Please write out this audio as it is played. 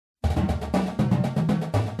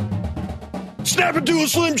Snap it to a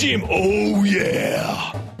Slim Jim. Oh,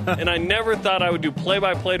 yeah. And I never thought I would do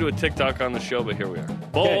play-by-play to a TikTok on the show, but here we are.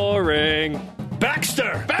 Boring.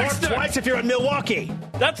 Baxter. Bark twice if you're in Milwaukee.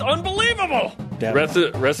 That's unbelievable. Rest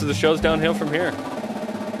of the show's downhill from here.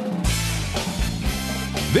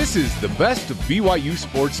 This is the best of BYU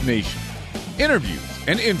Sports Nation. Interviews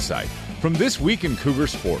and insight from this week in Cougar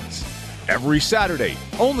sports. Every Saturday,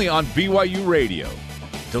 only on BYU Radio.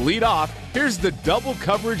 To lead off, here's the double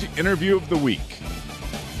coverage interview of the week.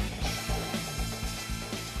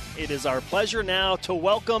 It is our pleasure now to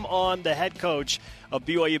welcome on the head coach of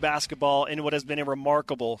BYU basketball in what has been a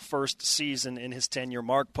remarkable first season in his tenure,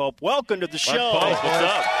 Mark Pope. Welcome to the show. Mark Pope, what's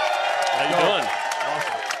up? How you doing?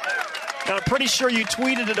 Awesome. Now, I'm pretty sure you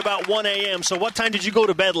tweeted at about 1 a.m., so what time did you go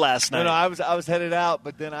to bed last night? No, I was headed out,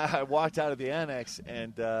 but then I walked out of the annex,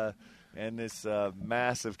 and this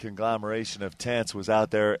massive conglomeration of tents was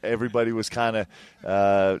out there. Everybody was kind of,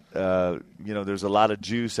 there's a lot of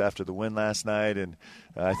juice after the win last night, and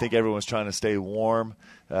I think everyone's trying to stay warm.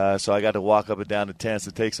 So I got to walk up and down the tents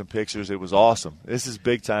and take some pictures. It was awesome. This is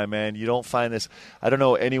big time, man. You don't find this, I don't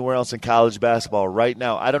know, anywhere else in college basketball right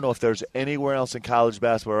now. I don't know if there's anywhere else in college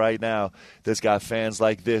basketball right now that's got fans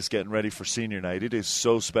like this getting ready for senior night. It is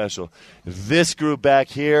so special. This group back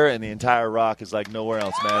here and the entire Rock is like nowhere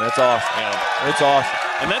else, man. It's awesome. Yeah. It's awesome.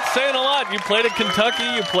 And that's saying a lot. You played at Kentucky,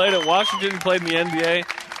 you played at Washington, you played in the NBA.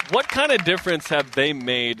 What kind of difference have they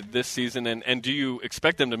made this season, and do you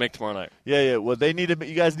expect them to make tomorrow night? Yeah. Well,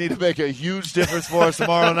 you guys need to make a huge difference for us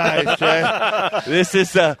tomorrow night, okay? This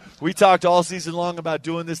is we talked all season long about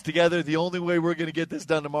doing this together. The only way we're going to get this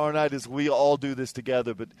done tomorrow night is we all do this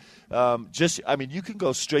together. But you can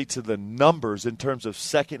go straight to the numbers in terms of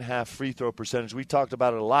second half free throw percentage. We talked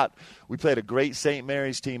about it a lot. We played a great St.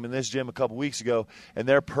 Mary's team in this gym a couple weeks ago, and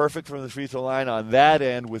they're perfect from the free throw line on that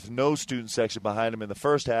end with no student section behind them in the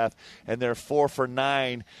first half. And they're 4 for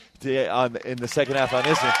 9 in the second half on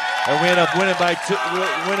this one. And we end up winning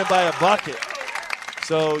by a bucket.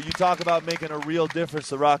 So you talk about making a real difference.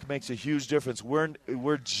 The Rock makes a huge difference.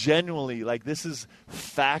 We're genuinely, this is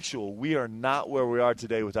factual. We are not where we are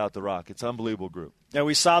today without the Rock. It's an unbelievable group. Now,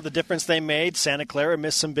 we saw the difference they made. Santa Clara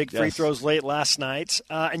missed some big free throws late last night.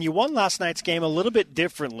 And you won last night's game a little bit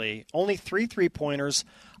differently. Only 3 3-pointers.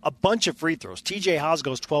 A bunch of free throws. TJ Haws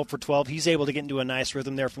goes 12 for 12. He's able to get into a nice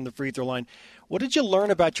rhythm there from the free throw line. What did you learn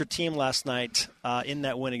about your team last night in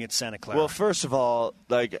that win against Santa Clara? Well, first of all,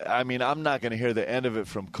 I'm not going to hear the end of it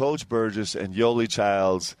from Coach Burgess and Yoli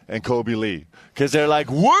Childs and Kobe Lee because they're like,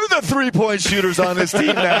 we're the three-point shooters on this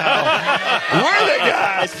team now. We're the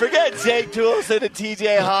guys. Forget Jake Toolson and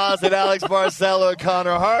TJ Haws and Alex Barcelo and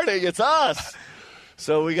Connor Harding. It's us.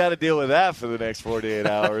 So we got to deal with that for the next 48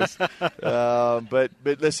 hours. But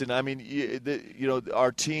listen,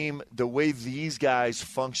 our team, the way these guys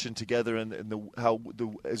function together and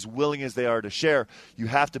as willing as they are to share, you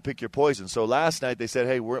have to pick your poison. So last night they said,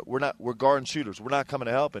 hey, we're guard shooters. We're not coming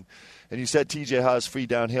to help. And you said TJ Haws free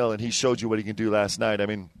downhill, and he showed you what he can do last night. I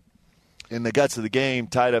mean, in the guts of the game,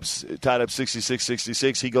 tied up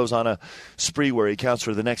 66-66, he goes on a spree where he counts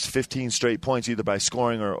for the next 15 straight points, either by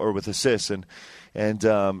scoring or with assists. And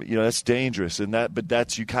that's dangerous. But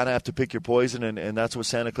that's you kind of have to pick your poison, and that's what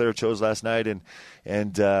Santa Clara chose last night. And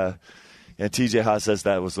TJ Haws says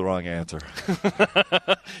that was the wrong answer.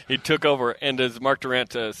 He took over, and as Mark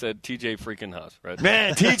Durant said, TJ freaking Haws, right?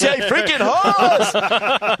 Man, TJ freaking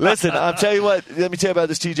Haws! Listen, I'll tell you what. Let me tell you about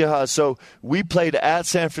this TJ Haws. So we played at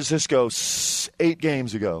San Francisco 8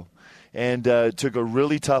 games ago, and took a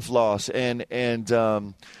really tough loss, and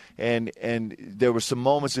there were some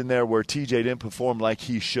moments in there where TJ didn't perform like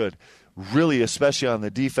he should, really, especially on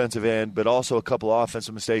the defensive end, but also a couple of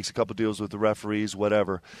offensive mistakes, a couple deals with the referees,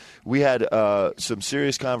 whatever. We had some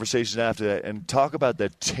serious conversations after that, and talk about the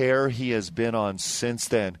tear he has been on since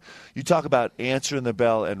then. You talk about answering the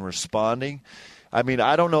bell and responding. I mean,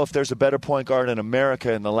 I don't know if there's a better point guard in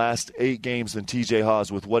America in the last 8 games than TJ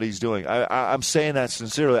Haws with what he's doing. I'm saying that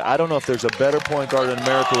sincerely. I don't know if there's a better point guard in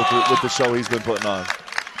America with the show he's been putting on.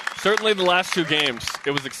 Certainly the last 2 games,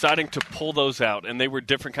 it was exciting to pull those out, and they were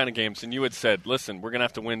different kind of games. And you had said, listen, we're going to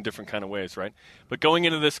have to win different kind of ways, right? But going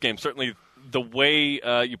into this game, certainly the way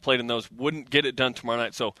you played in those wouldn't get it done tomorrow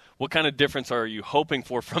night. So what kind of difference are you hoping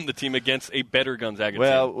for from the team against a better Gonzaga team?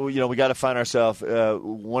 Well, we got to find ourselves.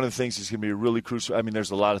 One of the things that's going to be really crucial. I mean,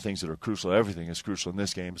 there's a lot of things that are crucial. Everything is crucial in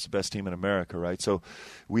this game. It's the best team in America, right? So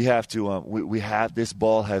we have to. This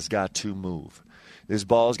ball has got to move. This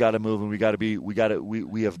ball's got to move, and we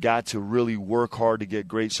have got to really work hard to get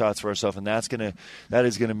great shots for ourselves, and that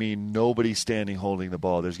is gonna mean nobody standing holding the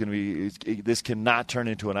ball. This cannot turn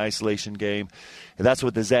into an isolation game. game. And that's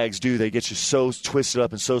what the Zags do. They get you so twisted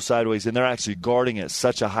up and so sideways, and they're actually guarding at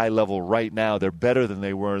such a high level right now. They're better than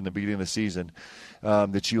they were in the beginning of the season.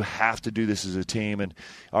 That you have to do this as a team, and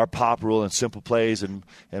our pop rule and simple plays and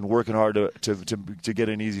working hard to get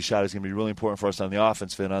an easy shot is going to be really important for us on the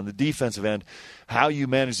offensive end. On the defensive end, how you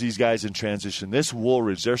manage these guys in transition. This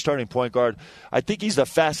Woolridge, their starting point guard, I think he's the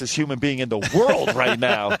fastest human being in the world right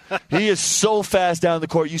now. He is so fast down the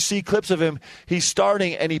court. You see clips of him. He's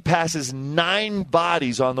starting, and he passes 9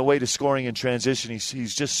 bodies on the way to scoring in transition.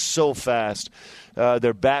 He's just so fast.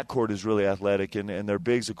 Their backcourt is really athletic, and their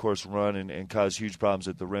bigs, of course, run and cause huge problems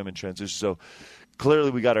at the rim in transition. So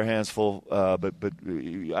clearly we got our hands full, but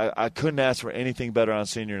I couldn't ask for anything better on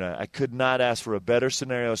senior night. I could not ask for a better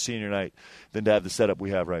scenario senior night than to have the setup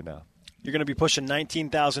we have right now. You're going to be pushing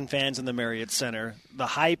 19,000 fans in the Marriott Center. The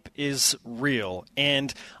hype is real.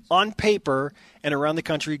 And on paper and around the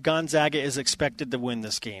country, Gonzaga is expected to win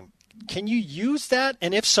this game. Can you use that?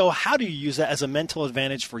 And if so, how do you use that as a mental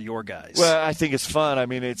advantage for your guys? Well, I think it's fun. I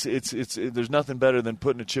mean, it's there's nothing better than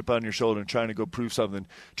putting a chip on your shoulder and trying to go prove something,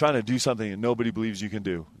 trying to do something that nobody believes you can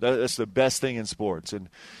do. That's the best thing in sports. And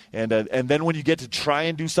then when you get to try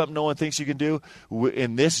and do something no one thinks you can do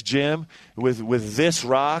in this gym with this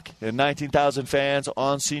rock and 19,000 fans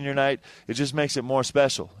on senior night, it just makes it more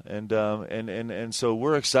special. And so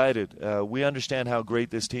we're excited. We understand how great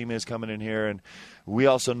this team is coming in here, and we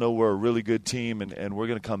also know we're a really good team, and we're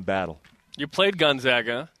going to come battle. You played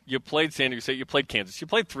Gonzaga, you played San Diego State, you played Kansas. You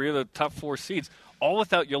played 3 of the top 4 seeds, all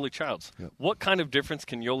without Yoli Childs. Yep. What kind of difference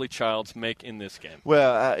can Yoli Childs make in this game?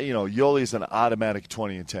 Well, Yoli's an automatic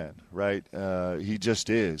 20-10, right? He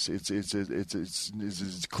just is. It's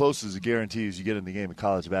as close as a guarantee as you get in the game of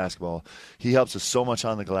college basketball. He helps us so much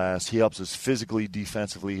on the glass. He helps us physically,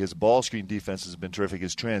 defensively. His ball screen defense has been terrific.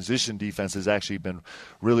 His transition defense has actually been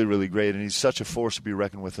really, really great, and he's such a force to be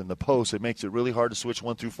reckoned with in the post. It makes it really hard to switch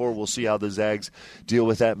 1 through 4. We'll see how the Zags deal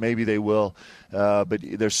with that. Maybe they will. But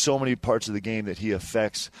there's so many parts of the game that he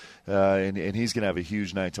affects, and he's going to have a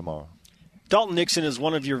huge night tomorrow. Dalton Nixon is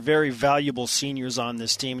one of your very valuable seniors on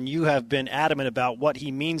this team, and you have been adamant about what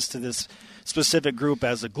he means to this specific group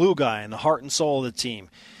as a glue guy and the heart and soul of the team.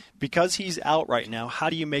 Because he's out right now, how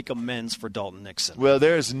do you make amends for Dalton Nixon? Well,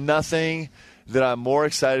 there's nothing that I'm more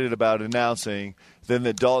excited about announcing than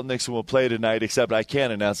that Dalton Nixon will play tonight, except I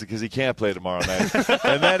can't announce it because he can't play tomorrow night.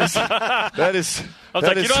 And that is I was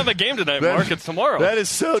like, you don't have a game tonight, Mark. It's tomorrow. That is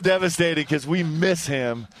so devastating because we miss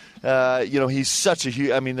him. He's such a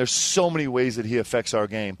huge – I mean, there's so many ways that he affects our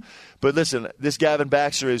game. But listen, this Gavin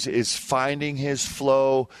Baxter is finding his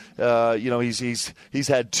flow. He's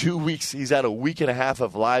had 2 weeks. He's had a week and a half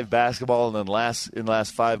of live basketball in the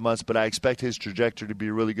last 5 months. But I expect his trajectory to be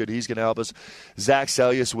really good. He's going to help us. Zach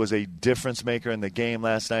Sellius was a difference maker in the game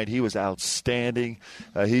last night. He was outstanding.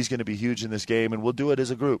 He's going to be huge in this game, and we'll do it as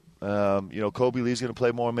a group. Kobe Lee's going to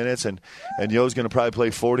play more minutes, and Yo's going to probably play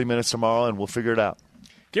 40 minutes tomorrow, and we'll figure it out.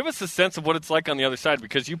 Give us a sense of what it's like on the other side,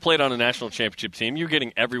 because you played on a national championship team. You're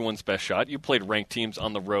getting everyone's best shot. You played ranked teams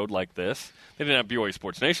on the road like this. They didn't have BYU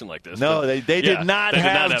Sports Nation like this. No, they did not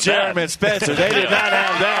have Jeremy Spencer. They did not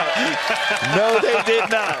have that. No, they did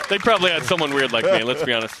not. They probably had someone weird like me, let's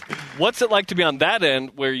be honest. What's it like to be on that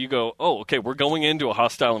end where you go, oh, okay, we're going into a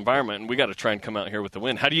hostile environment, and we got to try and come out here with the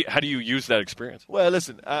win? How do you use that experience? Well,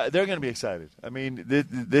 listen, they're going to be excited. I mean,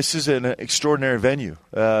 this is an extraordinary venue.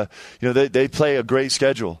 They play a great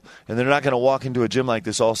schedule, and they're not going to walk into a gym like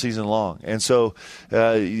this all season long. And so,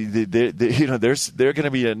 they're going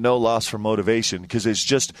to be at no loss for motivation because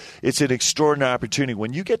it's an extraordinary opportunity.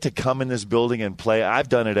 When you get to come in this building and play, I've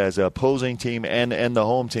done it as an opposing team and the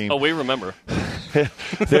home team. Oh, we remember.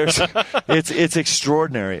 It's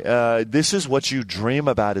extraordinary. This is what you dream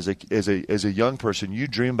about as a young person. You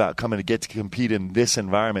dream about coming to get to compete in this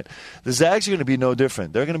environment. The Zags are going to be no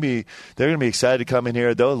different. They're going to be excited to come in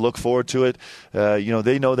here. They'll look forward to it.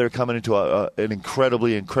 They know they're coming into an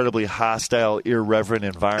incredibly, incredibly hostile, irreverent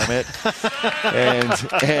environment,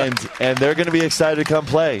 and they're going to be excited to come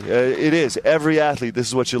play. It is every athlete. This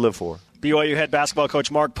is what you live for. BYU head basketball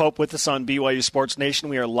coach Mark Pope with us on BYU Sports Nation.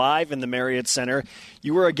 We are live in the Marriott Center.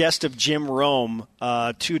 You were a guest of Jim Rome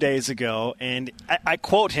 2 days ago, and I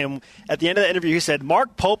quote him at the end of the interview. He said,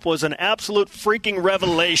 Mark Pope was an absolute freaking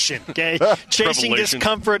revelation. Okay, chasing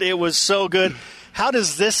discomfort. It was so good. How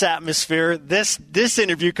does this atmosphere, this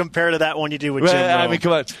interview compare to that one you do with Jim Rome? I mean,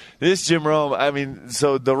 come on. This Jim Rome, I mean,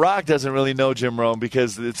 so The Rock doesn't really know Jim Rome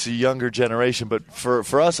because it's a younger generation. But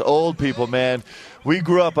for us old people, man, we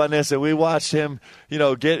grew up on this and we watched him,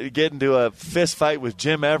 get into a fist fight with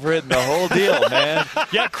Jim Everett and the whole deal, man.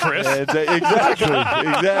 Yeah, Chris.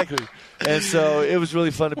 Exactly. And so it was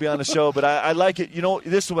really fun to be on the show. But I like it. You know,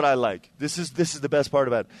 this is what I like. This is the best part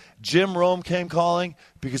about it. Jim Rome came calling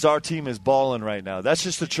because our team is balling right now. That's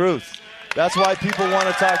just the truth. That's why people want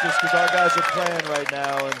to talk to us, because our guys are playing right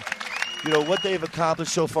now. And you know, what they've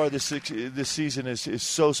accomplished so far this season is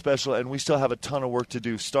so special, and we still have a ton of work to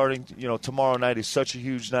do. Starting, you know, tomorrow night is such a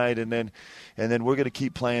huge night, and then we're going to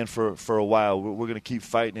keep playing for a while. We're going to keep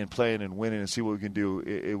fighting and playing and winning and see what we can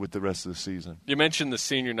do with the rest of the season. You mentioned the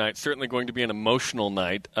senior night. Certainly going to be an emotional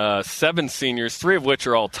night. 7 seniors, 3 of which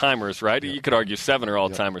are all-timers, right? Yep. You could argue 7 are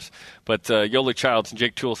all-timers. Yep. But Yoli Childs and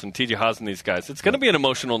Jake Tools and T.J. Haas and these guys, it's going to be an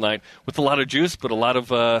emotional night with a lot of juice, but a lot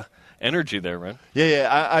of energy there, right? Yeah.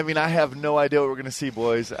 I mean, I have no idea what we're going to see,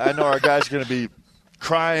 boys. I know our guys are going to be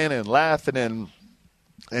crying and laughing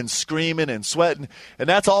and screaming and sweating, and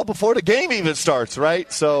that's all before the game even starts,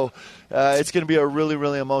 right? So it's going to be a really,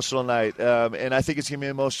 really emotional night, and I think it's going to be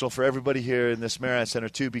emotional for everybody here in this Marriott Center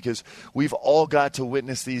too, because we've all got to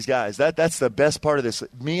witness these guys. That's the best part of this.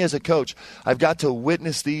 Me as a coach, I've got to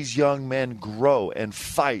witness these young men grow and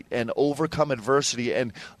fight and overcome adversity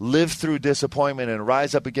and live through disappointment and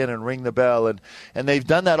rise up again and ring the bell, and they've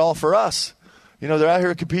done that all for us. You know, they're out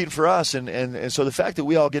here competing for us, and so the fact that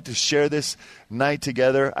we all get to share this night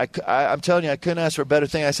together, I'm telling you, I couldn't ask for a better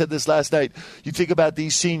thing. I said this last night. You think about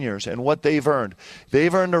these seniors and what they've earned.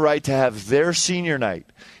 They've earned the right to have their senior night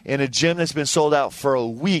in a gym that's been sold out for a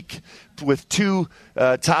week with 2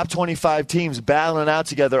 top 25 teams battling out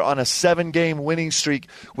together on a 7-game winning streak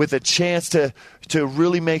with a chance to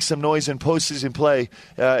really make some noise in postseason play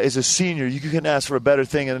as a senior. You couldn't ask for a better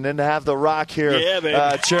thing. And then to have The Rock here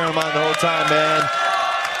cheering him on the whole time, man.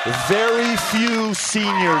 Very few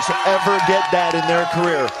seniors ever get that in their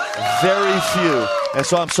career. Very few. And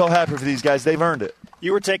so I'm so happy for these guys. They've earned it.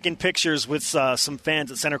 You were taking pictures with some fans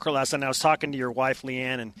at Center Court last night, and I was talking to your wife,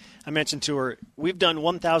 Leanne, and I mentioned to her, we've done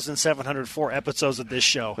 1,704 episodes of this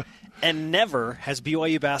show, and never has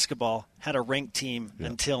BYU basketball had a ranked team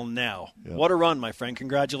until now. Yep. What a run, my friend.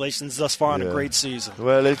 Congratulations thus far on a great season.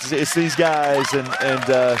 Well, it's these guys,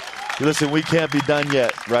 and listen, we can't be done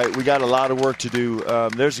yet, right? We got a lot of work to do.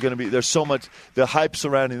 There's so much. The hype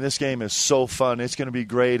surrounding this game is so fun. It's going to be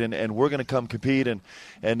great, and we're going to come compete, and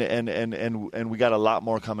we got a lot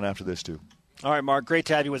more coming after this too. All right, Mark, great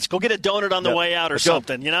to have you with us. Go get a donut on the way out or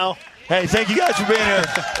something, you know? Hey, thank you guys for being here.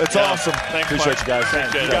 It's awesome. Thanks, Appreciate Mark. you guys.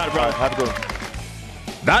 Appreciate You got it, bro. Have a good one.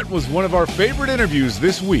 That was one of our favorite interviews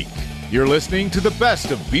this week. You're listening to the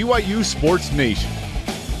best of BYU Sports Nation.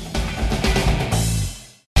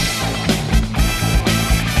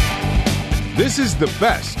 This is the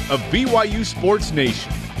best of BYU Sports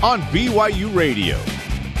Nation on BYU Radio.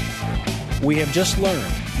 We have just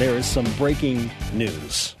learned there is some breaking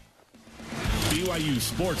news. BYU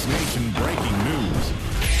Sports Nation breaking news.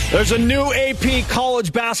 There's a new AP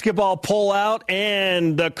college basketball poll out,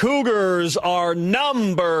 and the Cougars are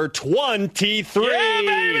number 23. Yeah,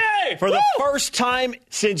 baby! For the first time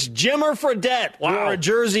since Jimmer Fredette wore a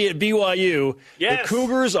jersey at BYU, the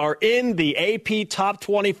Cougars are in the AP top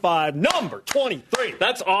 25, number 23.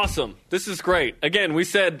 That's awesome. This is great. Again, we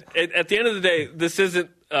said at the end of the day, this isn't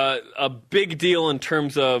a big deal in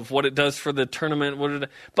terms of what it does for the tournament.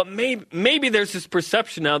 But maybe there's this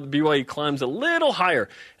perception now that BYU climbs a little higher.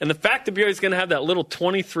 And the fact that BYU is going to have that little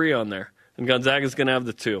 23 on there and Gonzaga is going to have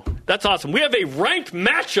the 2. That's awesome. We have a ranked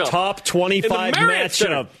matchup. Top 25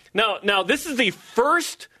 matchup. Now, this is the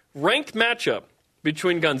first ranked matchup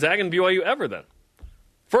between Gonzaga and BYU ever then.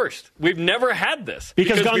 First. We've never had this.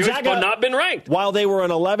 Because Gonzaga have not been ranked. While they were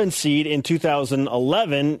an 11 seed in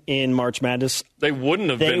 2011 in March Madness, they wouldn't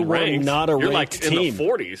have been ranked. They were not a ranked team. In the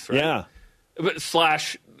 40s, right? Yeah. But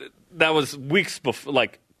that was weeks before,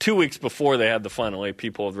 like 2 weeks before they had the final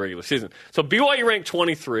AP poll of the regular season. So BYU ranked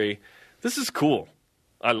 23. This is cool.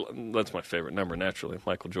 That's my favorite number, naturally.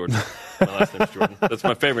 Michael Jordan. My last name's Jordan. That's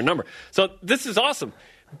my favorite number. So this is awesome.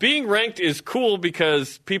 Being ranked is cool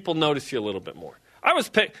because people notice you a little bit more.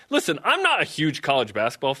 Listen, I'm not a huge college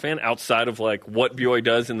basketball fan outside of like what BYU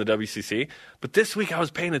does in the WCC, but this week I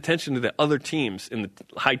was paying attention to the other teams in the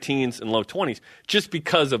high teens and low 20s just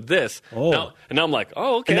because of this. And now I'm like,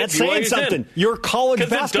 oh, okay. And that's saying something. Your college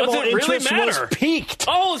basketball interest was peaked.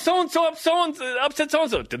 Oh, so-and-so upset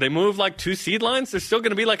so-and-so. Did they move like 2 seed lines? They're still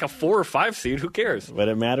going to be like a 4 or 5 seed. Who cares? But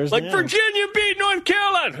it matters like now. Virginia beat North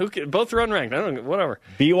Carolina. Both are unranked. I don't know. Whatever.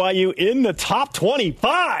 BYU in the top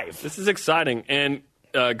 25. This is exciting. And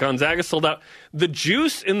Gonzaga sold out. The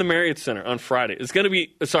juice in the Marriott Center on Friday is going to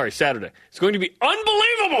be, Saturday. It's going to be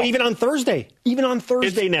unbelievable. Even on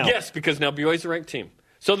Thursday now. Yes, because now BYU's a ranked team.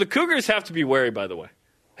 So the Cougars have to be wary, by the way.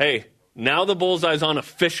 Hey, Now the bullseye's on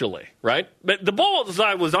officially, right? But the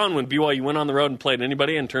bullseye was on when BYU went on the road and played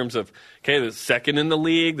anybody in terms of, okay, the second in the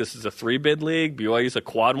league. This is a 3-bid league. BYU's a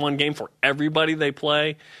quad 1 game for everybody they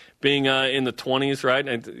play, being in the 20s, right?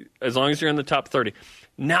 And as long as you're in the top 30.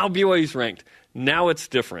 Now BYU's ranked. Now it's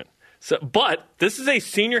different. So, but this is a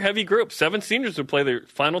senior-heavy group. 7 seniors would play their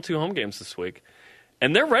final 2 home games this week,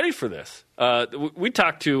 and they're ready for this. We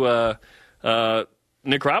talked to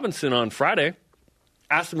Nick Robinson on Friday,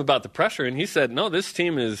 asked him about the pressure, and he said, no, this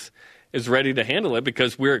team is ready to handle it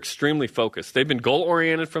because we're extremely focused. They've been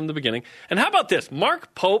goal-oriented from the beginning. And how about this?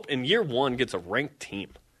 Mark Pope in year 1 gets a ranked team.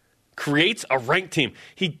 Creates a ranked team.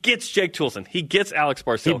 He gets Jake Toolson. He gets Alex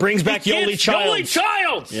Barcelo. He brings back Yoli Childs. Yoli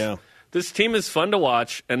Childs! Yeah. This team is fun to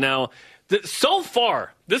watch. And now, so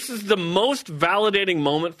far, this is the most validating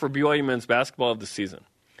moment for BYU men's basketball of the season.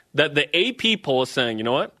 That the AP poll is saying, you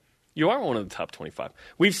know what? You are one of the top 25.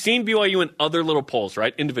 We've seen BYU in other little polls,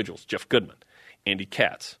 right? Individuals, Jeff Goodman, Andy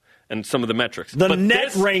Katz, and some of the metrics. The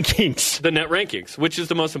net rankings, which is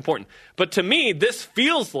the most important. But to me, this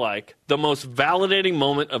feels like the most validating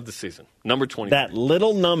moment of the season, number 20. That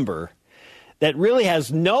little number that really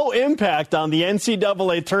has no impact on the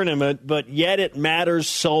NCAA tournament, but yet it matters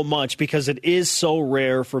so much because it is so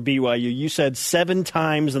rare for BYU. You said 7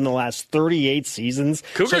 times in the last 38 seasons.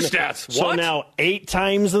 Cougar stats. What? So now 8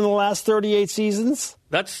 times in the last 38 seasons?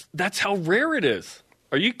 That's how rare it is.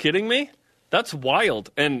 Are you kidding me? That's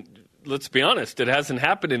wild. And let's be honest, it hasn't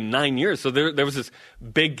happened in 9 years. So there was this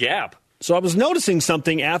big gap. So I was noticing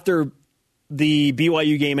something after the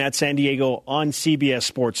BYU game at San Diego on CBS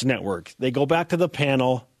Sports Network. They go back to the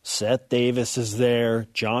panel. Seth Davis is there.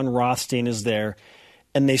 John Rothstein is there.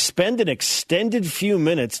 And they spend an extended few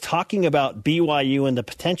minutes talking about BYU and the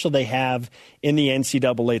potential they have in the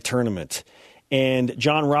NCAA tournament. And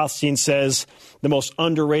John Rothstein says the most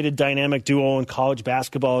underrated dynamic duo in college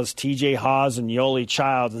basketball is TJ Haws and Yoli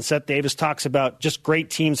Childs. And Seth Davis talks about just great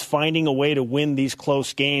teams finding a way to win these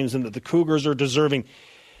close games and that the Cougars are deserving.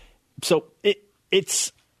 So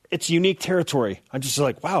it's unique territory. I'm just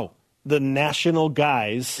like, wow, the national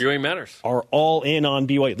guys matters. Are all in on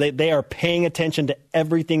BYU. They are paying attention to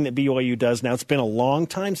everything that BYU does now. It's been a long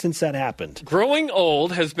time since that happened. Growing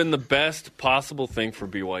old has been the best possible thing for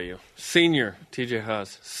BYU. Senior TJ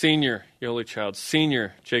Haws, senior Yoli Childs,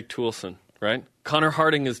 senior Jake Toolson, right? Connor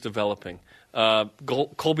Harding is developing.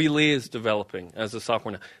 Colby Lee is developing as a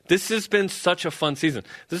sophomore now. This has been such a fun season.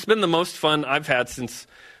 This has been the most fun I've had since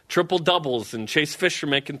triple doubles and Chase Fisher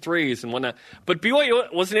making threes and whatnot. But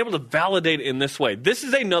BYU wasn't able to validate it in this way. This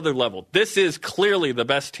is another level. This is clearly the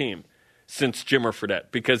best team since Jimmer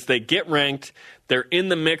Fredette because they get ranked. They're in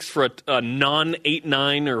the mix for a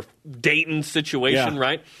non-8-9 or Dayton situation,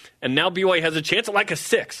 right? And now BYU has a chance at like a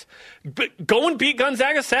 6. But go and beat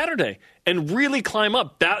Gonzaga Saturday and really climb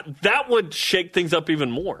up. That would shake things up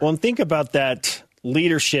even more. Well, and think about that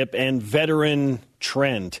leadership and veteran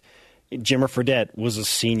trend. Jimmer Fredette was a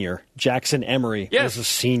senior. Jackson Emery was a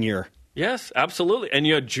senior. Yes, absolutely. And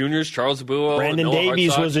you had juniors, Charles Abua, Brandon Noah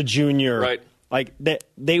Davies Hartsock. was a junior. Right. Like,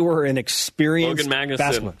 they were an experienced Logan Magnuson,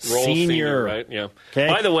 basketball. senior, right? Yeah. Okay.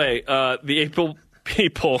 By the way, the April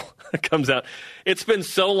people comes out. It's been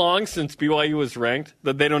so long since BYU was ranked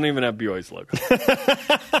that they don't even have BYU's logo.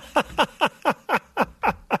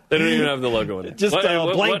 They don't even have the logo in it. Just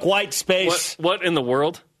a blank white space. What in the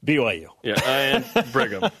world? BYU. Yeah, and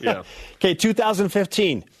Brigham. Yeah. Okay,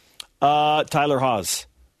 2015. Tyler Haws,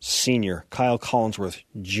 senior. Kyle Collinsworth,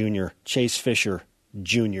 junior. Chase Fisher,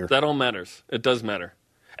 junior. That all matters. It does matter.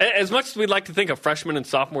 As much as we'd like to think a freshman and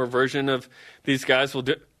sophomore version of these guys will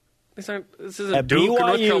do. This isn't at Duke BYU, or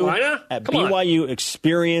North Carolina. At Come BYU, on.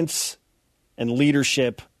 Experience and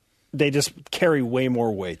leadership, they just carry way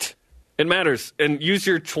more weight. It matters. And use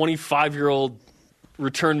your 25-year-old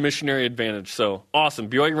return missionary advantage. So, awesome.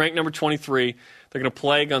 BYU ranked number 23. They're going to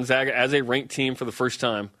play Gonzaga as a ranked team for the first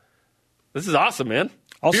time. This is awesome, man.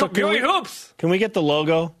 Also, BYU hoops. Can we get the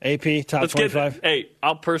logo, AP, top 25? Hey,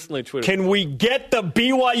 I'll personally tweet it. Can we get the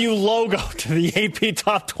BYU logo to the AP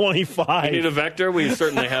top 25? You need a vector? We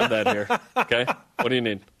certainly have that here. Okay? What do you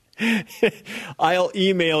need? I'll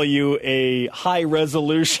email you a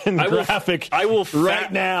high-resolution graphic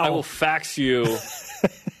right now. I will fax you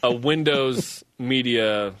a Windows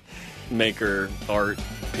Media Maker art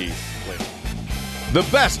piece later. The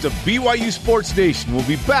best of BYU Sports Nation will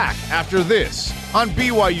be back after this on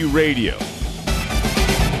BYU Radio.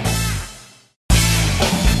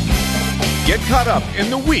 Get caught up in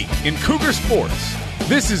the week in Cougar Sports.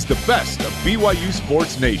 This is the best of BYU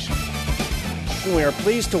Sports Nation. We are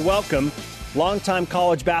pleased to welcome longtime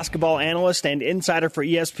college basketball analyst and insider for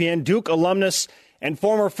ESPN, Duke alumnus, and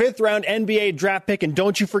former 5th-round NBA draft pick. And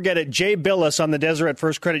don't you forget it, Jay Billis on the Deseret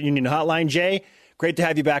First Credit Union Hotline. Jay, great to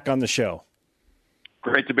have you back on the show.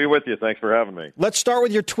 Great to be with you. Thanks for having me. Let's start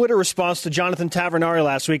with your Twitter response to Jonathan Tavernari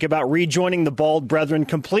last week about rejoining the Bald Brethren,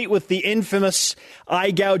 complete with the infamous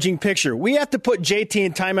eye-gouging picture. We have to put JT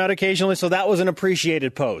in timeout occasionally, so that was an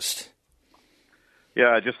appreciated post. Yeah,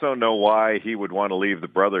 I just don't know why he would want to leave the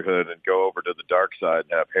Brotherhood and go over to the dark side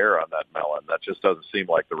and have hair on that melon. That just doesn't seem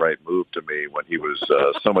like the right move to me when he was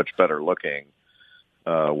so much better looking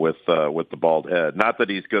with the bald head. Not that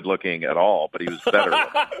he's good looking at all, but he was better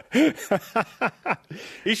looking.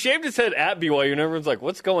 He shaved his head at BYU, and everyone's like,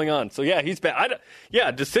 what's going on? So, yeah, he's bad.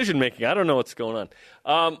 Decision-making. I don't know what's going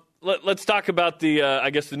on. Let's talk about the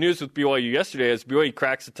news with BYU yesterday as BYU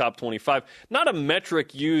cracks the top 25. Not a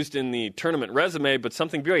metric used in the tournament resume, but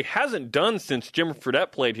something BYU hasn't done since Jim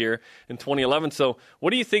Fredette played here in 2011. So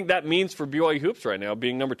what do you think that means for BYU Hoops right now,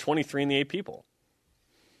 being number 23 in the AP poll?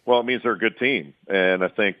 Well, it means they're a good team. And I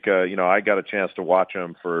think, I got a chance to watch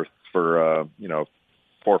them for 4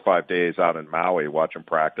 or 5 days out in Maui, watch them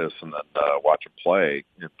practice and then watch them play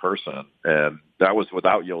in person. And that was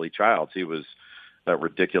without Yoli Childs. He was that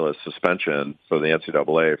ridiculous suspension for the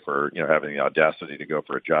NCAA for, having the audacity to go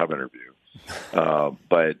for a job interview.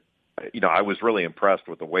 But I was really impressed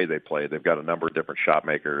with the way they play. They've got a number of different shot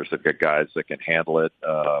makers. They've got guys that can handle it,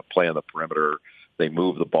 play on the perimeter. They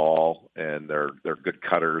move the ball, and they're good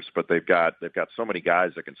cutters. But they've got so many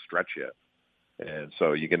guys that can stretch you, and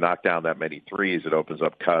so you can knock down that many threes. It opens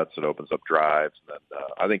up cuts. It opens up drives. And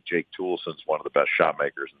I think Jake Toolson's one of the best shot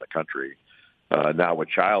makers in the country. Now with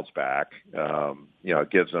Childs back, it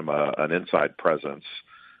gives them an inside presence.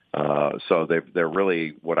 So they're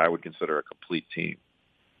really what I would consider a complete team.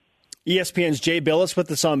 ESPN's Jay Billis with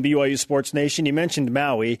us on BYU Sports Nation. You mentioned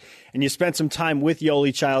Maui, and you spent some time with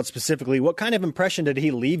Yoli Childs specifically. What kind of impression did he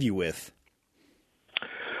leave you with?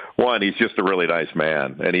 One, he's just a really nice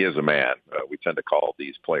man, and he is a man. We tend to call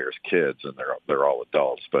these players kids, and they're all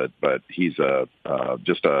adults. But he's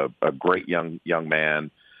just a great young man,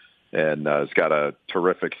 and has got a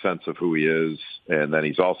terrific sense of who he is. And then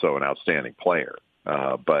he's also an outstanding player.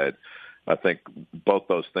 But I think both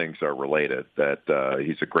those things are related, that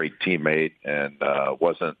he's a great teammate and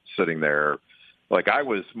wasn't sitting there. Like, I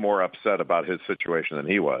was more upset about his situation than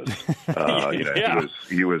he was.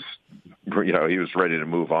 He was ready to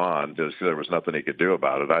move on. Just there was nothing he could do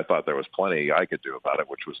about it. I thought there was plenty I could do about it,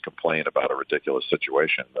 which was complain about a ridiculous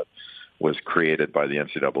situation that was created by the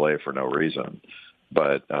NCAA for no reason.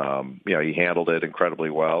 But, he handled it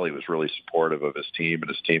incredibly well. He was really supportive of his team and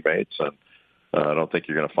his teammates, and I don't think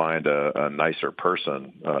you're going to find a nicer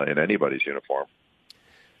person in anybody's uniform.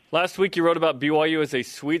 Last week you wrote about BYU as a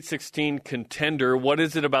Sweet 16 contender. What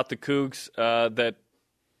is it about the Cougs that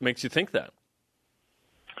makes you think that?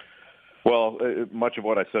 Well, much of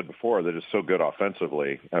what I said before, they're just so good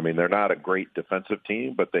offensively. I mean, they're not a great defensive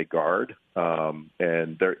team, but they guard. And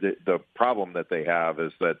the problem that they have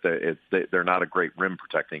is that they're not a great rim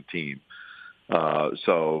protecting team.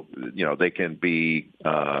 So they can be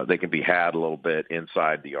had a little bit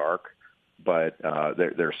inside the arc, but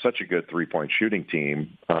they're such a good 3-point shooting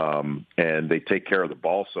team, and they take care of the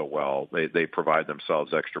ball so well. They provide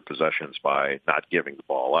themselves extra possessions by not giving the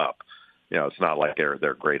ball up. It's not like they're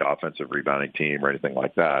a great offensive rebounding team or anything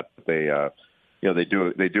like that. They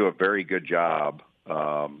do a very good job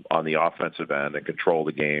on the offensive end and control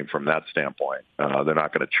the game from that standpoint. They're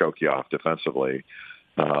not going to choke you off defensively.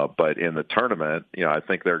 But in the tournament, I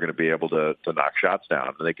think they're going to be able to knock shots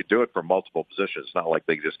down. And they could do it from multiple positions. It's not like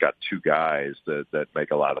they just got 2 guys that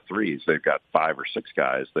make a lot of threes. They've got 5 or 6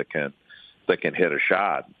 guys that can hit a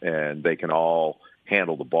shot, and they can all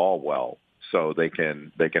handle the ball well. So they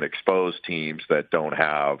can expose teams that don't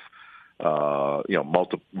have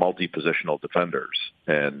multi-positional defenders,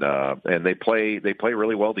 and they play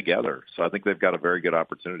really well together. So I think they've got a very good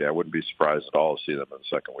opportunity. I wouldn't be surprised at all to see them in the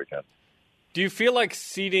second weekend. Do you feel like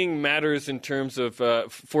seeding matters in terms of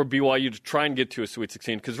for BYU to try and get to a Sweet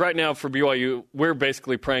 16? Because right now for BYU, we're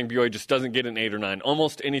basically praying BYU just doesn't get an 8 or 9.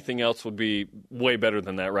 Almost anything else would be way better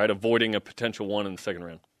than that, right? Avoiding a potential 1 in the second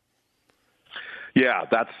round. Yeah,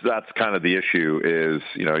 that's kind of the issue is,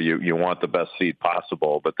 you want the best seed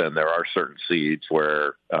possible, but then there are certain seeds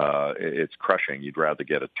where it's crushing. You'd rather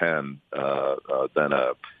get a 10 than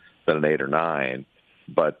an 8 or 9.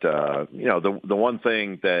 But, the one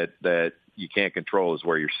thing that you can't control is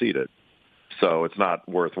where you're seated. So it's not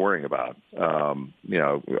worth worrying about.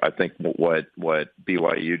 I think what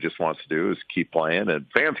BYU just wants to do is keep playing, and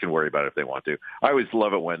fans can worry about it if they want to. I always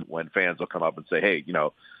love it when fans will come up and say, hey,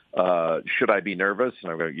 should I be nervous?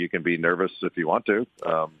 And I'm going, you can be nervous if you want to.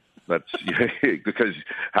 That's because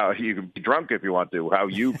how you can be drunk if you want to. How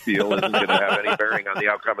you feel isn't going to have any bearing on the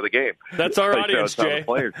outcome of the game. That's our audience, Jay.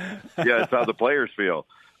 It's how the players feel.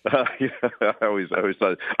 I always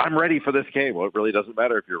thought, I'm ready for this game. Well, it really doesn't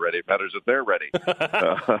matter if you're ready. It matters if they're ready.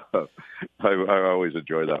 I always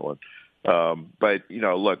enjoy that one. But,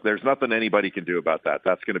 look, there's nothing anybody can do about that.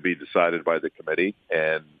 That's going to be decided by the committee.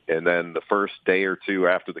 And then the first day or two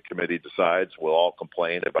after the committee decides, we'll all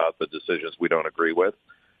complain about the decisions we don't agree with.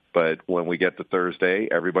 But when we get to Thursday,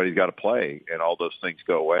 everybody's got to play, and all those things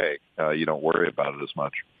go away. You don't worry about it as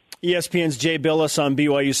much. ESPN's Jay Billis on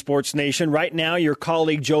BYU Sports Nation. Right now, your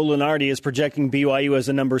colleague Joe Lunardi is projecting BYU as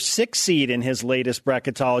a number 6 seed in his latest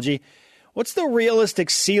bracketology. What's the realistic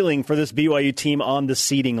ceiling for this BYU team on the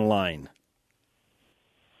seeding line?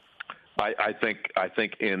 I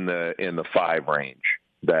think in the 5 range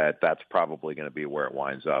that's probably going to be where it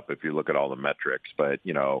winds up if you look at all the metrics. But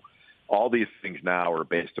all these things now are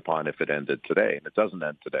based upon if it ended today, and it doesn't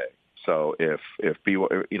end today. So if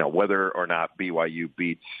BYU, whether or not BYU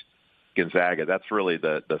beats Gonzaga, that's really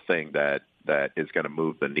the thing that is going to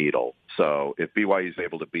move the needle. So if BYU is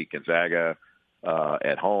able to beat Gonzaga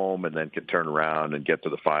at home and then can turn around and get to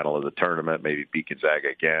the final of the tournament, maybe beat Gonzaga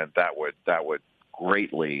again, that would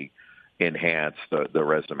greatly enhance the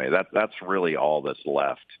resume. That's really all that's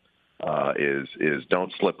left. Is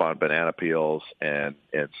don't slip on banana peels and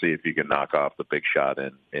see if you can knock off the big shot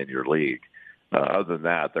in your league. Other than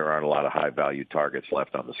that, there aren't a lot of high-value targets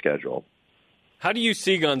left on the schedule. How do you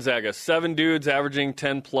see Gonzaga? 7 dudes averaging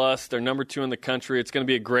 10+. They're number 2 in the country. It's going to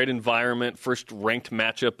be a great environment. First ranked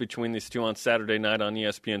matchup between these two on Saturday night on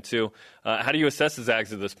ESPN2. How do you assess the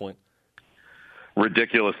Zags at this point?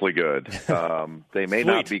 Ridiculously good. They may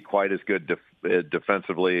not be quite as good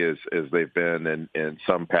defensively as they've been in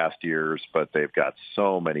some past years, but they've got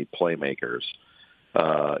so many playmakers.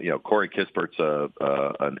 Corey Kispert's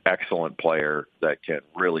an excellent player that can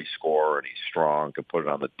really score, and he's strong, can put it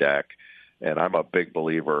on the deck. And I'm a big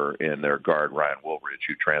believer in their guard, Ryan Woolridge,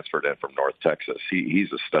 who transferred in from North Texas.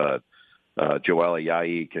 He's a stud. Joel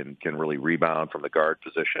Ayayi can really rebound from the guard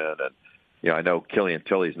position. And, I know Killian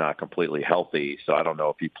Tilley's not completely healthy, so I don't know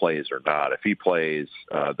if he plays or not. If he plays,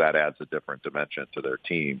 that adds a different dimension to their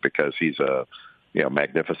team because he's a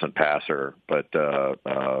magnificent passer. But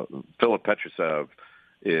Filip Petrusev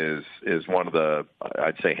is one of the,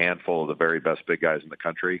 I'd say, handful of the very best big guys in the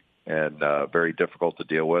country, and very difficult to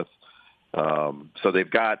deal with. So they've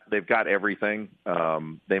got everything.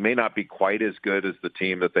 They may not be quite as good as the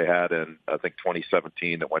team that they had in, I think,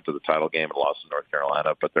 2017 that went to the title game and lost to North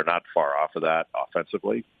Carolina, but they're not far off of that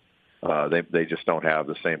offensively. They just don't have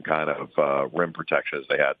the same kind of rim protection as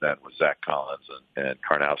they had then with Zach Collins and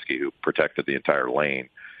Karnowski, who protected the entire lane.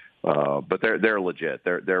 But they're legit.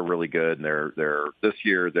 They're really good, and they're this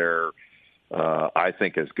year they're I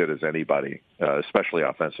think as good as anybody, especially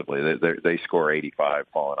offensively. They score 85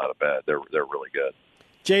 falling out of bed. They're really good.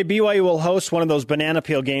 Jay, BYU will host one of those banana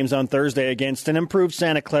peel games on Thursday against an improved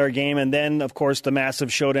Santa Clara game, and then, of course, the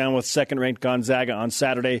massive showdown with second-ranked Gonzaga on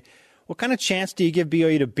Saturday. What kind of chance do you give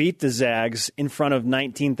BYU to beat the Zags in front of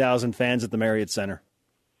 19,000 fans at the Marriott Center?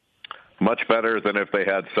 Much better than if they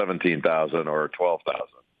had 17,000 or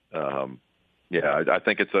 12,000. I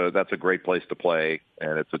think that's a great place to play,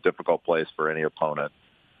 and it's a difficult place for any opponent.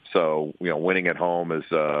 So, winning at home is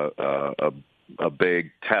a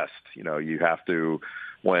big test. You have to,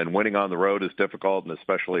 when winning on the road is difficult, and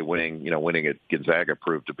especially winning at Gonzaga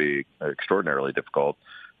proved to be extraordinarily difficult.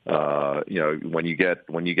 When you get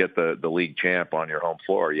the league champ on your home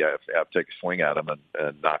floor, you have to take a swing at them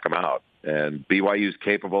and knock them out. And BYU's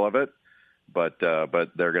capable of it, but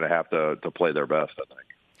they're going to have to play their best, I think.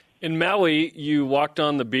 In Maui, you walked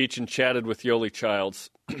on the beach and chatted with Yoli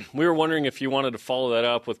Childs. We were wondering if you wanted to follow that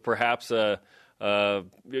up with perhaps go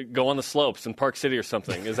on the slopes in Park City or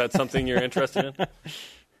something. Is that something you're interested in?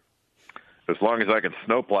 As long as I can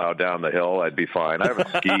snowplow down the hill, I'd be fine. I haven't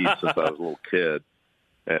skied since I was a little kid,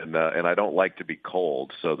 and I don't like to be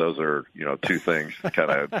cold. So those are two things that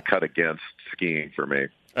kind of cut against skiing for me.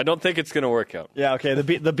 I don't think it's going to work out. Yeah, okay,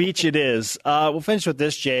 the beach it is. We'll finish with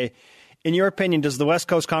this, Jay. In your opinion, does the West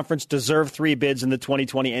Coast Conference deserve 3 bids in the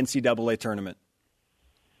 2020 NCAA tournament?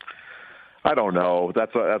 I don't know.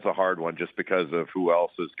 That's a hard one just because of who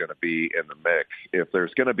else is going to be in the mix. If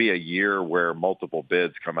there's going to be a year where multiple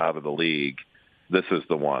bids come out of the league, this is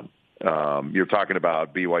the one. You're talking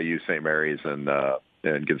about BYU, St. Mary's, and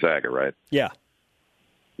Gonzaga, right? Yeah.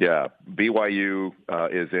 Yeah. BYU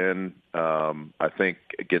is in. I think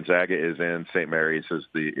Gonzaga is in. St. Mary's is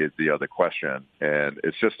the other question. And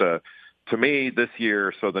it's just to me, this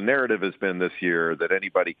year, so the narrative has been this year that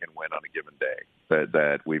anybody can win on a given day,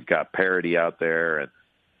 that we've got parity out there, and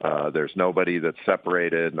There's nobody that's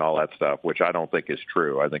separated and all that stuff, which I don't think is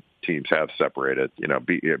true. I think teams have separated.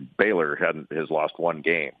 Baylor has lost one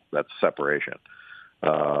game. That's separation.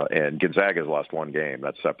 And Gonzaga has lost one game.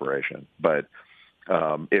 That's separation. But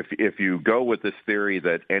if you go with this theory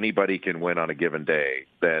that anybody can win on a given day,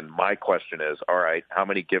 then my question is, all right, how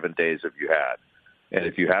many given days have you had? And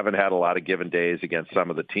if you haven't had a lot of given days against some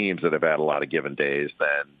of the teams that have had a lot of given days,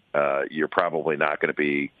 then you're probably not going to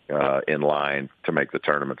be in line to make the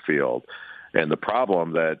tournament field. And the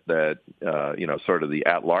problem that sort of the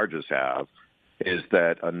at-larges have is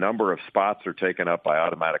that a number of spots are taken up by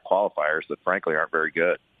automatic qualifiers that frankly aren't very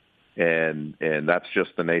good. And that's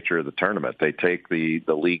just the nature of the tournament. They take the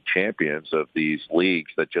league champions of these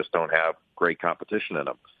leagues that just don't have great competition in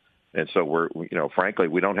them. And so frankly,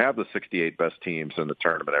 we don't have the 68 best teams in the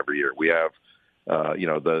tournament every year. We have,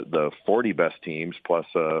 the 40 best teams plus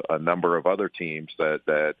a number of other teams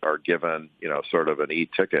that are given, sort of an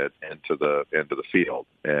e-ticket into the field.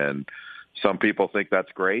 And some people think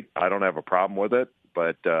that's great. I don't have a problem with it,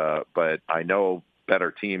 but I know better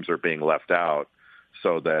teams are being left out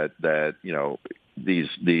so that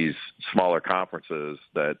these smaller conferences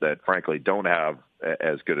that frankly don't have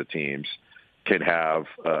as good a teams can have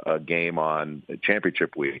a game on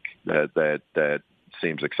championship week that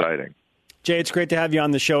seems exciting. Jay, it's great to have you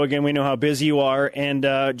on the show again. We know how busy you are. And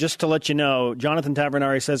just to let you know, Jonathan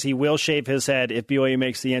Tavernari says he will shave his head if BYU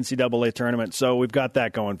makes the NCAA tournament. So we've got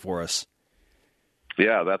that going for us.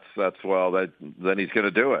 Yeah, then he's going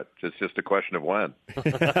to do it. It's just a question of when.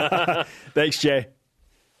 Thanks, Jay.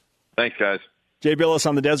 Thanks, guys. Jay Billis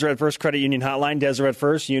on the Deseret First Credit Union Hotline. Deseret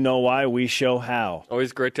First, you know why, we show how.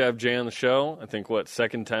 Always great to have Jay on the show. I think,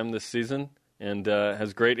 second time this season, and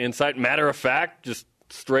has great insight. Matter of fact, just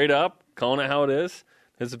straight up, calling it how it is.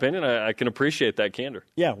 His opinion, I can appreciate that candor.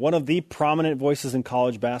 Yeah, one of the prominent voices in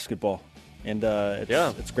college basketball. And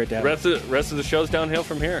it's great to have rest of the show's downhill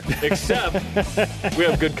from here, except we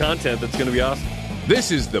have good content that's going to be awesome. This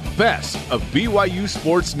is the best of BYU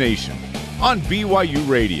Sports Nation on BYU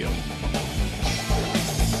Radio.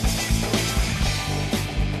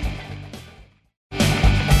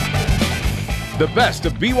 The best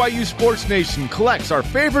of BYU Sports Nation collects our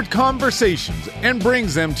favorite conversations and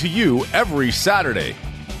brings them to you every Saturday.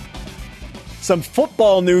 Some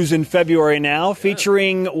football news in February now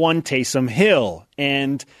featuring one Taysom Hill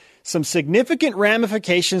and some significant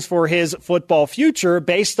ramifications for his football future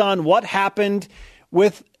based on what happened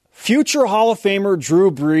with future Hall of Famer Drew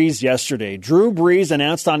Brees yesterday. Drew Brees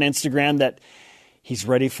announced on Instagram that he's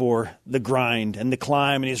ready for the grind and the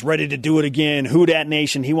climb, and he's ready to do it again. Who Dat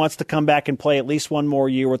Nation. He wants to come back and play at least one more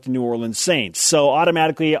year with the New Orleans Saints. So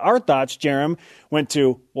automatically our thoughts, Jerem, went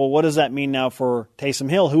to, well, what does that mean now for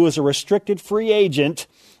Taysom Hill, who is a restricted free agent,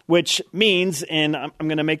 which means, and I'm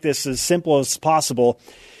going to make this as simple as possible,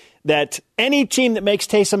 that any team that makes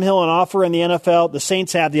Taysom Hill an offer in the NFL, the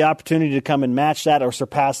Saints have the opportunity to come and match that or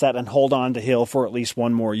surpass that and hold on to Hill for at least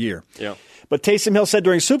one more year. Yeah. But Taysom Hill said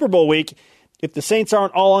during Super Bowl week, if the Saints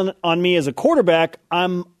aren't all on me as a quarterback,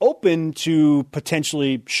 I'm open to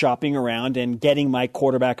potentially shopping around and getting my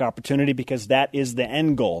quarterback opportunity because that is the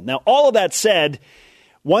end goal. Now, all of that said,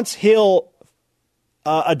 once Hill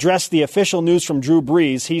addressed the official news from Drew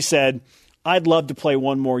Brees, he said, I'd love to play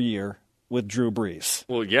one more year with Drew Brees.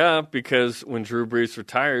 Well, yeah, because when Drew Brees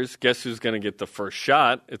retires, guess who's going to get the first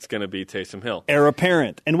shot? It's going to be Taysom Hill. Heir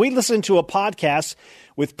apparent. And we listened to a podcast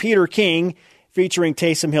with Peter King featuring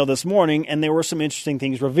Taysom Hill this morning, and there were some interesting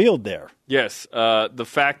things revealed there. Yes. The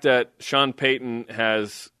fact that Sean Payton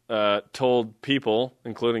has told people,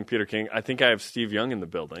 including Peter King, I think I have Steve Young in the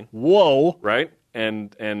building. Whoa. Right?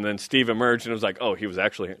 And then Steve emerged, and it was like, oh, he was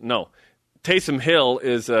actually here. No. Taysom Hill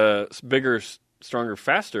is a bigger, stronger,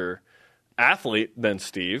 faster athlete than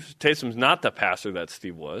Steve. Taysom's not the passer that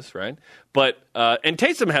Steve was, right? But and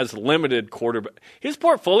Taysom has limited quarterback. His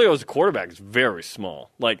portfolio as a quarterback is very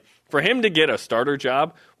small. Like, for him to get a starter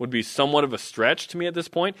job would be somewhat of a stretch to me at this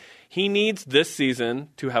point. He needs this season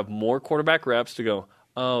to have more quarterback reps to go,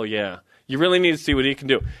 oh, yeah, you really need to see what he can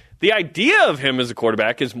do. The idea of him as a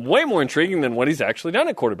quarterback is way more intriguing than what he's actually done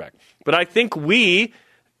at quarterback. But I think we,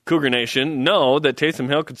 Cougar Nation, know that Taysom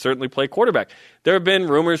Hill could certainly play quarterback. There have been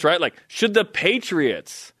rumors, right? Like, should the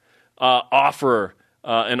Patriots offer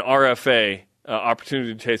an RFA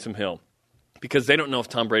opportunity to Taysom Hill? Because they don't know if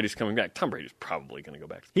Tom Brady's coming back. Tom Brady's probably going to go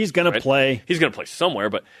back. He's going to play. He's going to play somewhere.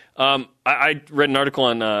 But I read an article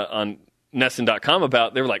on Nesson.com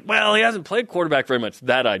about, they were like, well, he hasn't played quarterback very much.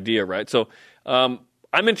 That idea, right? So I'm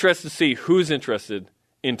interested to see who's interested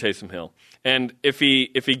in Taysom Hill. And if he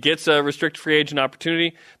gets a restricted free agent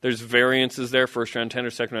opportunity, there's variances there, first-round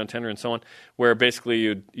tender, second-round tender, and so on, where basically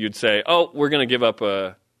you'd say, oh, we're going to give up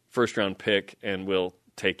a first-round pick, and we'll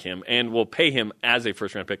take him, and we'll pay him as a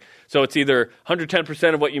first-round pick. So it's either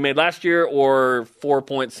 110% of what you made last year or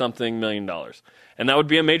 $4-point-something million. And that would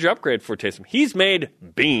be a major upgrade for Taysom. He's made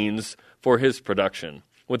beans for his production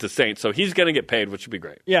with the Saints, so he's going to get paid, which would be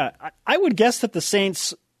great. Yeah, I would guess that the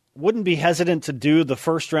Saints wouldn't be hesitant to do the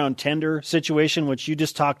first-round tender situation, which you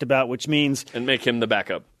just talked about, which means... And make him the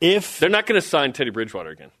backup. If they're not going to sign Teddy Bridgewater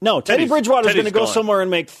again. No, Teddy Bridgewater is going to go somewhere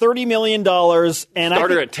and make $30 million. And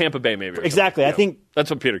Starter at Tampa Bay, maybe. Exactly. I think that's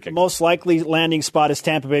what Peter King. Most likely landing spot is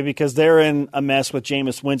Tampa Bay because they're in a mess with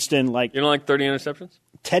Jameis Winston. You don't like 30 interceptions?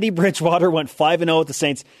 Teddy Bridgewater went 5-0 with the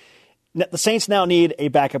Saints. The Saints now need a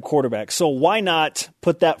backup quarterback. So why not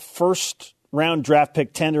put that first-round draft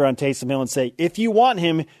pick tender on Taysom Hill and say, if you want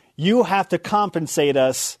him, you have to compensate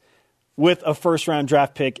us with a first-round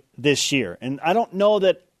draft pick this year. And I don't know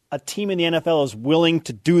that a team in the NFL is willing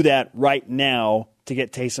to do that right now to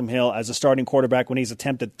get Taysom Hill as a starting quarterback when he's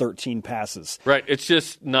attempted 13 passes. Right. It's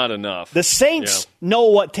just not enough. The Saints know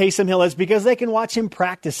what Taysom Hill is because they can watch him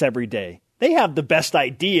practice every day. They have the best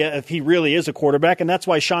idea if he really is a quarterback, and that's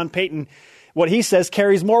why Sean Payton, what he says,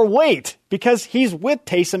 carries more weight because he's with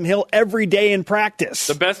Taysom Hill every day in practice.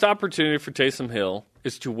 The best opportunity for Taysom Hill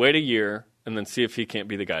is to wait a year and then see if he can't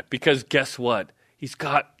be the guy. Because guess what? He's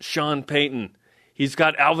got Sean Payton. He's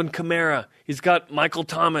got Alvin Kamara. He's got Michael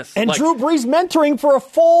Thomas. And Drew Brees mentoring for a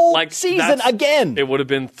full season again. It would have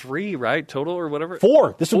been 3, right, total or whatever?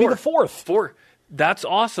 4. This would be the 4th. 4. That's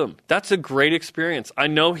awesome. That's a great experience. I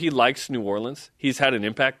know he likes New Orleans. He's had an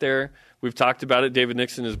impact there. We've talked about it. David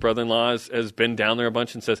Nixon, his brother-in-law, has been down there a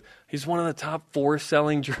bunch and says he's one of the top 4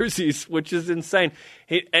 selling jerseys, which is insane.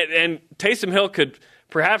 And Taysom Hill could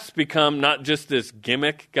perhaps become not just this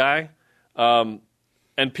gimmick guy, and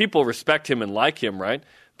people respect him and like him, right?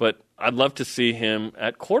 But I'd love to see him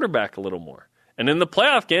at quarterback a little more. And in the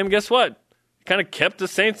playoff game, guess what? He kind of kept the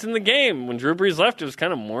Saints in the game. When Drew Brees left, it was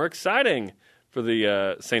kind of more exciting for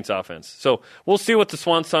the Saints offense. So we'll see what the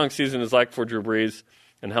swan song season is like for Drew Brees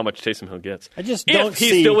and how much Taysom Hill gets. I just don't see...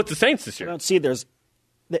 He's still with the Saints this year. I don't see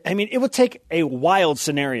it would take a wild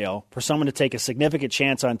scenario for someone to take a significant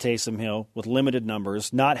chance on Taysom Hill with limited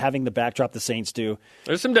numbers, not having the backdrop the Saints do.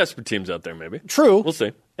 There's some desperate teams out there, maybe. True. We'll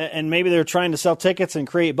see. And maybe they're trying to sell tickets and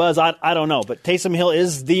create buzz. I don't know. But Taysom Hill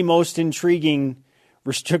is the most intriguing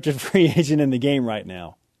restricted free agent in the game right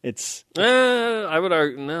now. It's... I would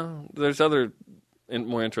argue, no. There's other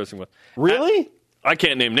more interesting ones. Really? I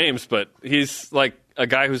can't name names, but he's like a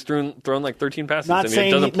guy who's thrown like 13 passes. Not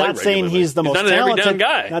saying he's the most talented. Every down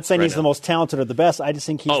guy. Not saying he's the most talented or the best. I just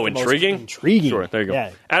think he's intriguing? Most intriguing. Sure, there you go.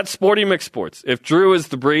 Yeah. At Sporty McSports, if Drew is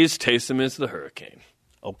the Breeze, Taysom is the Hurricane.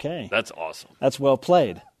 Okay. That's awesome. That's well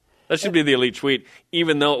played. That should be the elite tweet,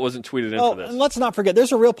 even though it wasn't tweeted in for this. And let's not forget,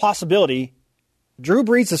 there's a real possibility. Drew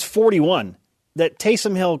Brees is 41, that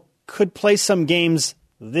Taysom Hill could play some games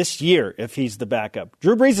this year if he's the backup.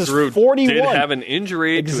 Drew Brees is 41. Did have an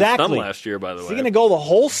injury to his thumb last year, by the way. Is he going to go the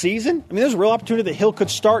whole season? I mean, there's a real opportunity that Hill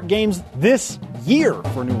could start games this year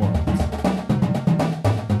for New Orleans.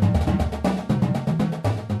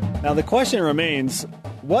 Now, the question remains,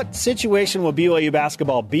 what situation will BYU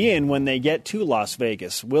basketball be in when they get to Las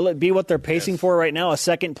Vegas? Will it be what they're pacing for right now, a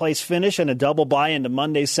second-place finish and a double bye into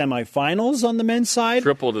Monday's semifinals on the men's side?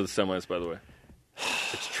 Triple to the semis, by the way.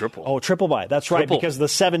 It's triple. Oh, triple bye. That's right, because the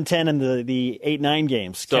 7-10 and the 8-9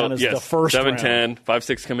 games count as the first 7-10,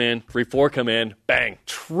 5-6 come in, 3-4 come in, bang.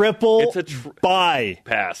 Triple bye.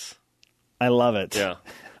 Pass. I love it. Yeah.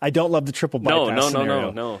 I don't love the triple bypass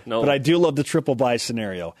scenario. No. But I do love the triple bye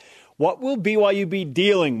scenario. What will BYU be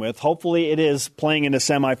dealing with? Hopefully it is playing in a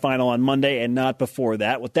semifinal on Monday and not before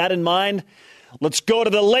that. With that in mind, let's go to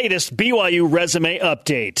the latest BYU resume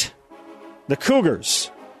update. The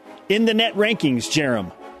Cougars in the net rankings,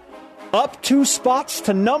 Jerem. Up 2 spots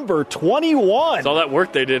to number 21. It's all that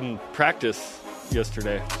work they did in practice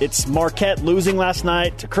yesterday. It's Marquette losing last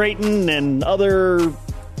night to Creighton and other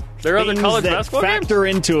college that basketball factor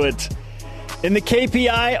games? into it. In the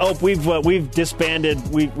KPI, we've disbanded.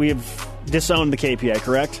 We've disowned the KPI,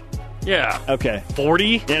 correct? Yeah. Okay.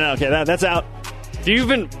 40? Yeah. Okay. That's out. Do you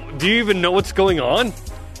even know what's going on?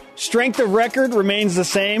 Strength of record remains the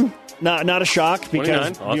same. Not a shock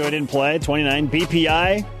because BYU didn't play. 29.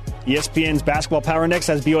 BPI, ESPN's Basketball Power Index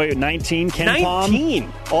has BYU at 19.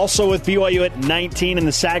 KenPom also with BYU at 19, and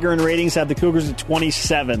the Sagarin ratings have the Cougars at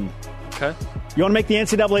 27. Okay. You want to make the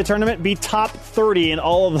NCAA tournament? Be top 30 in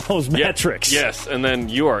all of those metrics. Yes, and then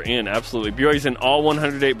you are in, absolutely. BYU's in all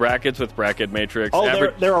 108 brackets with bracket matrix.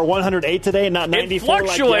 Oh, there are 108 today and not 94 It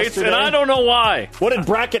fluctuates, like yesterday? and I don't know why. What did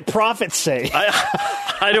Bracket Profits say?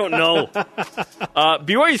 I don't know.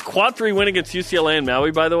 BYU's quad 3 win against UCLA and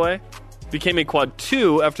Maui, by the way, became a quad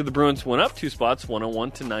 2 after the Bruins went up 2 spots,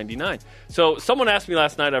 101 to 99. So someone asked me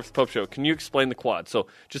last night after the Pope Show, can you explain the quad? So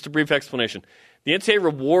just a brief explanation. The NCAA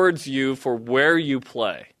rewards you for where you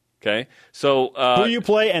play. Okay, so who you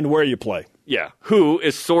play and where you play. Yeah, who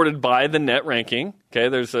is sorted by the net ranking. Okay,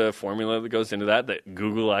 there's a formula that goes into that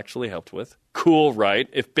Google actually helped with. Cool, right?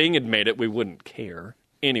 If Bing had made it, we wouldn't care.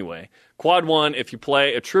 Anyway, quad 1, if you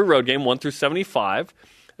play a true road game, 1 through 75,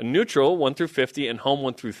 a neutral, 1 through 50, and home,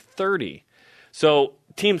 1 through 30. So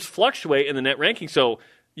teams fluctuate in the net ranking, so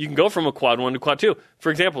you can go from a quad 1 to quad 2.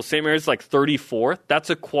 For example, St. Mary's like 34th.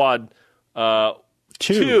 That's a quad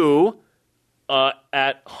 2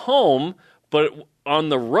 at home, but on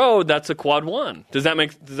the road, that's a quad 1. Does that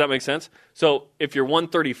make sense? So if you're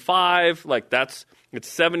 135, it's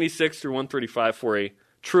 76 through 135 for a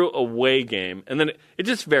true away game, and then it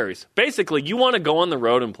just varies. Basically, you want to go on the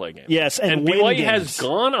road and play games. Yes, and BYU has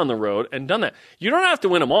gone on the road and done that. You don't have to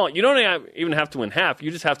win them all. You don't even have to win half.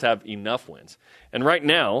 You just have to have enough wins. And right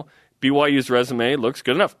now, BYU's resume looks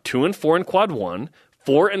good enough. 2-4 in quad 1.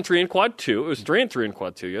 4-3 in quad 2. It was 3-3 in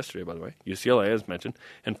quad 2 yesterday, by the way. UCLA, as mentioned,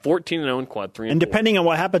 and 14-0 in quad 3. And depending on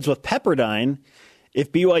what happens with Pepperdine,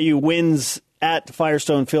 if BYU wins at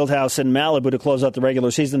Firestone Fieldhouse in Malibu to close out the regular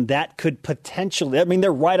season, that could potentially. I mean,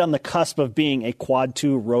 they're right on the cusp of being a quad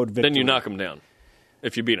 2 road victory. Then you knock them down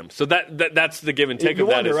if you beat them. So that's the give and take you of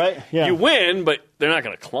that. Wonder, right? Yeah. You win, but they're not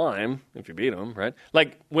going to climb if you beat them, right?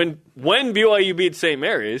 Like when BYU beat St.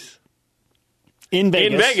 Mary's. In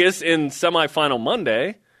Vegas in semifinal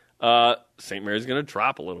Monday, St. Mary's going to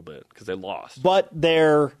drop a little bit because they lost. But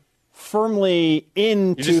they're firmly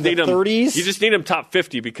into the 30s. You just need them top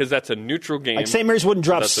 50 because that's a neutral game. Like St. Mary's wouldn't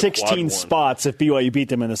drop 16 spots if BYU beat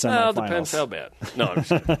them in the semifinals. Well, depends how bad. No, I'm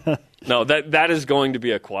just kidding. No, that is going to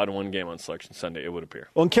be a quad 1 game on Selection Sunday, it would appear.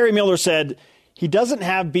 Well, and Kerry Miller said he doesn't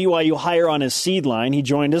have BYU higher on his seed line. He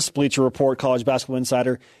joined us, Bleacher Report, College Basketball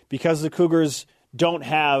Insider, because the Cougars don't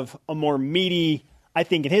have a more meaty, I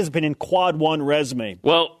think in his opinion, quad 1 resume.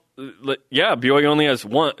 Well, yeah, BYU only has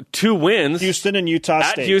 2 wins. Houston and Utah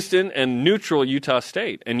State. At Houston and neutral Utah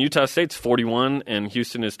State. And Utah State's 41 and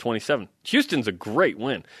Houston is 27. Houston's a great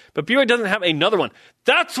win. But BYU doesn't have another one.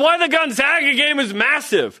 That's why the Gonzaga game is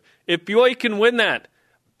massive. If BYU can win that,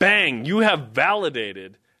 bang, you have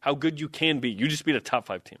validated how good you can be. You just beat a top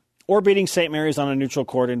 5 team. Or beating St. Mary's on a neutral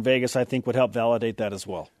court in Vegas, I think, would help validate that as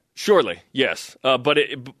well. Surely, yes, but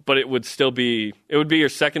it would still be your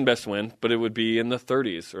second best win, but it would be in the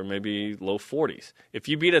 30s or maybe low 40s. If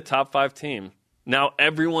you beat a top 5 team, now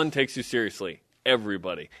everyone takes you seriously.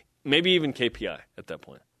 Everybody, maybe even KPI at that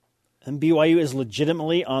point. And BYU is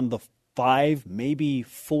legitimately on the 5, maybe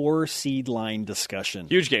 4 seed line discussion.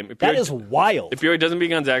 Huge game. That is wild. If BYU doesn't beat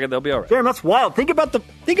Gonzaga, they'll be all right. Damn, that's wild. Think about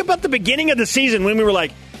the beginning of the season when we were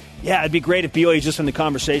like, yeah, it'd be great if BYU just in the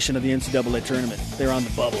conversation of the NCAA tournament. They're on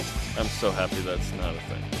the bubble. I'm so happy that's not a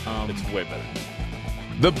thing. It's way better.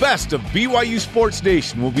 The best of BYU Sports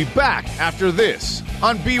Nation will be back after this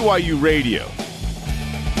on BYU Radio.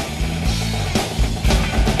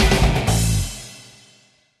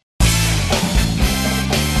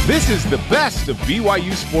 This is the best of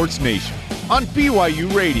BYU Sports Nation on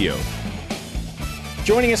BYU Radio.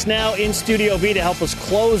 Joining us now in Studio B to help us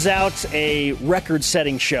close out a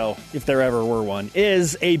record-setting show, if there ever were one,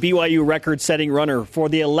 is a BYU record-setting runner for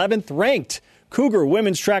the 11th ranked Cougar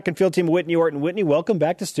women's track and field team, Whitney Orton. Whitney, welcome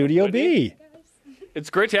back to Studio B. It's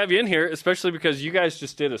great to have you in here, especially because you guys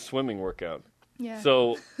just did a swimming workout. Yeah.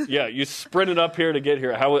 So, yeah, you sprinted up here to get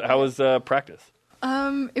here. How was practice?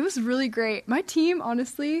 It was really great. My team,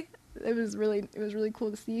 honestly, it was really cool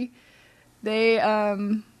to see. They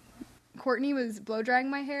Courtney was blow drying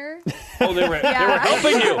my hair. Oh, they were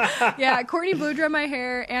helping you. Yeah, Courtney blow dried my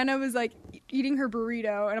hair. Anna was like eating her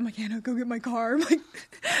burrito, and I'm like, Anna, go get my car. I'm like,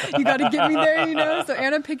 you got to get me there, you know. So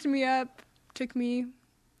Anna picked me up, took me.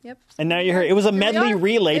 Yep. And now you're here. It was a medley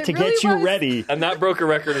relay to get you ready. And that broke a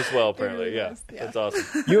record as well, apparently. Really yeah, that's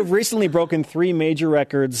awesome. You have recently broken 3 major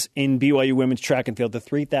records in BYU women's track and field: the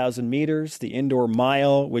 3,000 meters, the indoor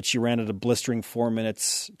mile, which you ran at a blistering 4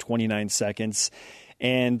 minutes, 29 seconds,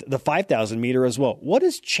 and the 5,000 meter as well. What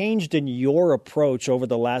has changed in your approach over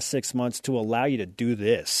the last 6 months to allow you to do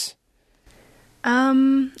this?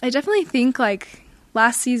 I definitely think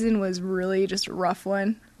last season was really just a rough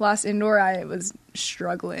one. Last indoor, I was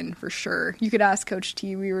struggling for sure. You could ask Coach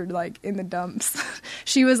T. We were in the dumps.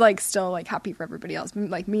 She was still happy for everybody else.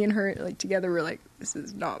 Me and her together were this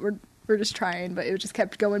is not. We're just trying, but it just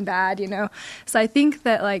kept going bad, you know. So I think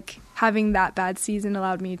that having that bad season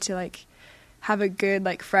allowed me to have a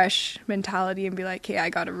good fresh mentality and be hey, I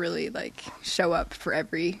got to really show up for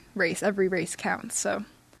every race. Every race counts. So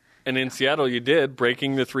And in Seattle, you did,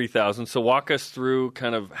 breaking the 3,000. So walk us through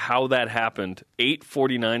kind of how that happened.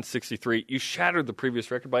 8:49.63. You shattered the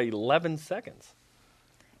previous record by 11 seconds.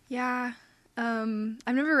 Yeah.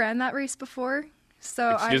 I've never ran that race before.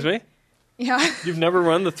 So Excuse me? Yeah. You've never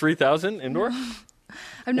run the 3,000 indoor?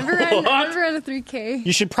 I've never ran a 3K.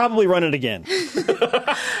 You should probably run it again. You should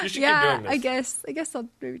keep doing this. I guess I'll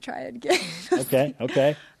maybe try it again.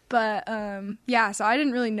 Okay. But, so I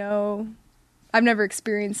didn't really know. I've never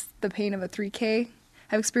experienced the pain of a 3K.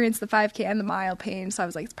 I've experienced the 5K and the mile pain, so I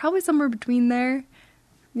was like, it's probably somewhere between there,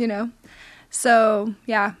 you know? So,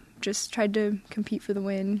 yeah, just tried to compete for the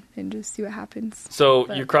win and just see what happens. So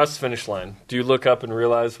you cross the finish line. Do you look up and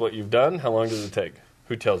realize what you've done? How long does it take?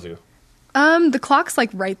 Who tells you? The clock's like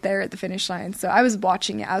right there at the finish line, so I was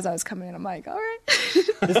watching it as I was coming in. I'm like, all right.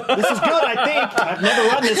 This is good, I think. I've never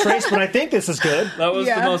run this race, but I think this is good. That was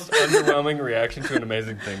the most underwhelming reaction to an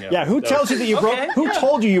amazing thing ever. Yeah, who tells you that you broke? Who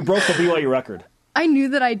told you broke the BYU record? I knew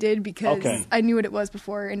that I did because I knew what it was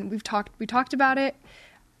before, and we talked about it.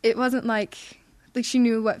 It wasn't like she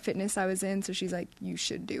knew what fitness I was in, so she's like, you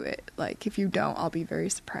should do it. Like, if you don't, I'll be very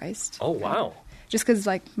surprised. Oh, wow. Just because,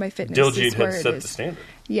 like, my fitness Diljit is where had set it is. the standard.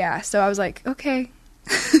 Yeah, so I was like, okay.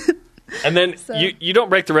 And then you don't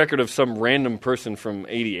break the record of some random person from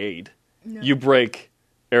 88. No. You break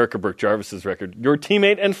Erica Burke-Jarvis's record, your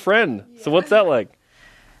teammate and friend. Yeah. So what's that like?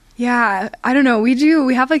 Yeah, I don't know.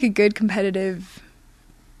 We have, like, a good competitive,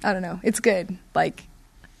 I don't know. It's good. Like,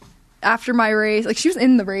 after my race, like, she was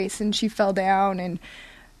in the race and she fell down, and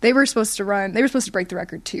they were supposed to break the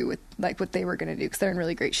record, too, with, like, what they were going to do because they're in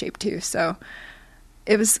really great shape, too. So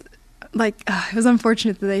it was, like, it was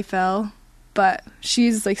unfortunate that they fell. But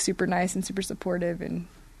she's, like, super nice and super supportive, and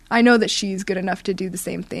I know that she's good enough to do the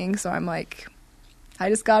same thing, so I'm like, I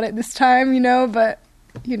just got it this time, but,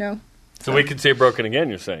 So we could see it broken again,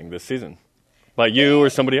 you're saying, this season? By you or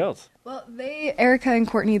somebody else? Well, Erica and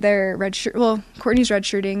Courtney, they're Courtney's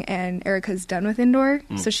redshirting, and Erica's done with indoor,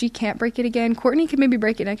 so she can't break it again. Courtney could maybe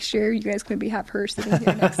break it next year. You guys could maybe have her sitting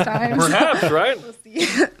here next time. Perhaps, right? We'll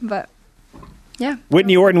see. But... yeah.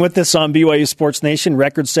 Whitney Orton with us on BYU Sports Nation,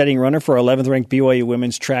 record-setting runner for 11th-ranked BYU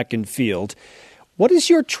women's track and field. What is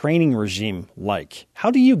your training regime like? How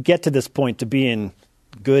do you get to this point to be in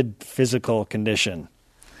good physical condition?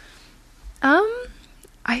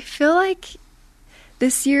 I feel like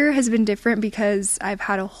this year has been different because I've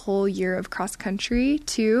had a whole year of cross-country,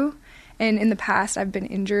 too. And in the past, I've been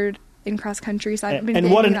injured in cross-country, so I haven't been And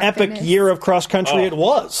what an epic year of cross-country it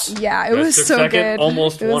was. Yeah, it was so good.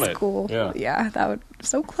 Almost won it. It was cool. Yeah, that was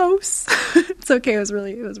so close. It's okay. It was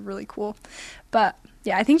really cool. But,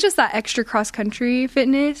 yeah, I think just that extra cross-country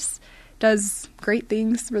fitness does great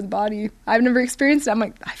things for the body. I've never experienced it. I'm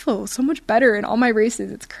like, I feel so much better in all my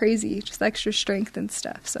races. It's crazy. Just extra strength and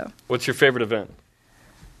stuff. So, what's your favorite event?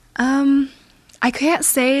 I can't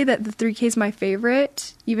say that the 3K is my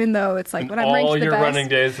favorite, even though it's like when I'm ranked the best. All your running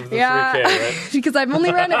days of the 3K, right? Because I've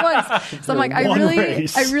only ran it once. So I'm like, I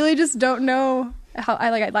really just don't know how I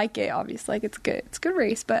like it, obviously. Like, it's good. It's a good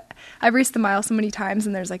race, but I've raced the mile so many times,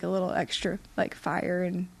 and there's like a little extra like fire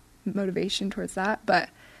and motivation towards that. But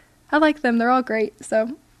I like them. They're all great.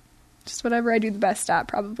 So just whatever I do the best at,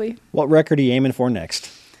 probably. What record are you aiming for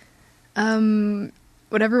next?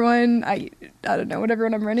 Whatever one I don't know. Whatever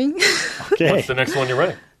one I'm running. Okay. What's the next one you're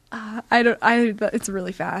running? It's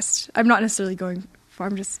really fast. I'm not necessarily going for.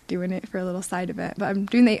 I'm just doing it for a little side event. But I'm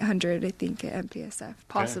doing the 800. I think at MPSF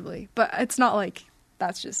possibly. Okay. But it's not like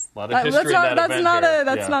that's just. A lot of history in that event.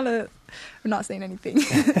 That's not a. I'm not saying anything.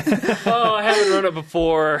 Oh, I haven't run it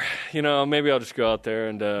before. Maybe I'll just go out there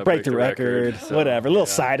and break the record. So, whatever. A little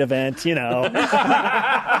side event, No. Made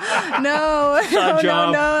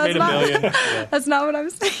 $1 million. That's not what I'm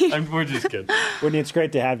saying. We're just kidding. Whitney, it's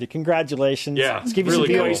great to have you. Congratulations. Yeah. Let's give you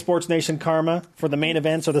really some BYU Sports Nation karma for the main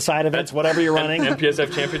events or the side events, whatever you're running.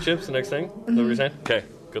 MPSF championships, the next thing? Is that what you're saying? Okay.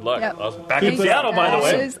 Good luck. Yep. Awesome. Back in Seattle, by the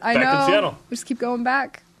way. I know. Back in Seattle. We just keep going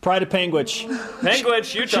back. Pride of Panguitch.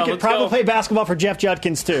 Panguitch, Utah. She could probably play basketball for Jeff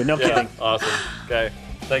Judkins, too. No kidding. Awesome. Okay.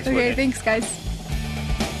 Thanks, Whitney. Okay, thanks, guys.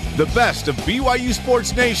 The best of BYU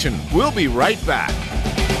Sports Nation. We'll be right back.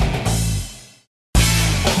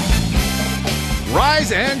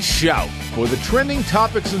 Rise and shout for the trending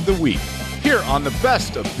topics of the week here on the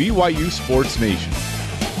best of BYU Sports Nation.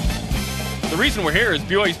 The reason we're here is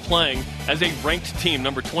BYU's playing as a ranked team,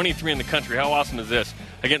 number 23 in the country. How awesome is this?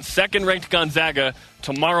 Against second-ranked Gonzaga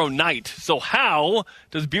tomorrow night. So how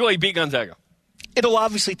does BYU beat Gonzaga? It'll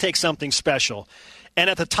obviously take something special. And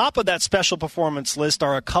at the top of that special performance list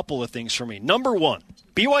are a couple of things for me. Number one,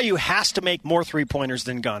 BYU has to make more three-pointers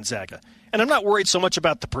than Gonzaga. And I'm not worried so much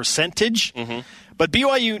about the percentage, but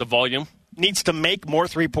BYU... The volume? needs to make more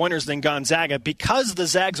three-pointers than Gonzaga. Because the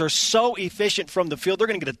Zags are so efficient from the field, they're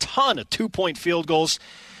going to get a ton of two-point field goals.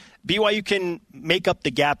 BYU can make up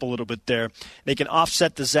the gap a little bit there. They can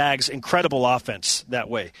offset the Zags' incredible offense that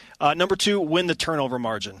way. Number 2, win the turnover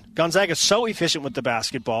margin. Gonzaga is so efficient with the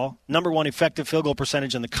basketball, number 1 effective field goal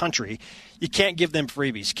percentage in the country. You can't give them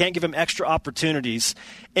freebies. You can't give them extra opportunities.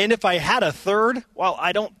 And if I had a third, well,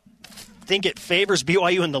 I don't think it favors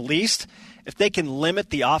BYU in the least. If they can limit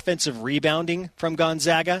the offensive rebounding from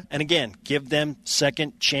Gonzaga, and again, give them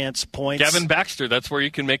second chance points. Gavin Baxter, that's where you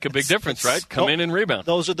can make a big difference, right? Come in and rebound.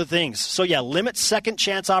 Those are the things. So, yeah, limit second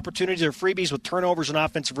chance opportunities or freebies with turnovers and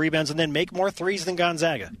offensive rebounds, and then make more threes than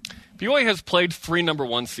Gonzaga. BYU has played 3 number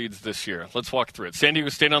 1 seeds this year. Let's walk through it. San Diego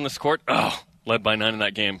State on this court. Led by 9 in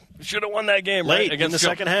that game. Should have won that game, late right? Against in the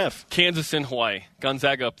second half. Kansas and Hawaii.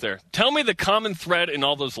 Gonzaga up there. Tell me the common thread in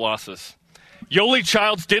all those losses. Yoli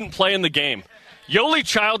Childs didn't play in the game. Yoli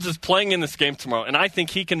Childs is playing in this game tomorrow, and I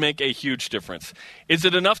think he can make a huge difference. Is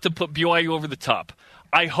it enough to put BYU over the top?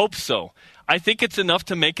 I hope so. I think it's enough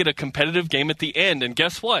to make it a competitive game at the end. And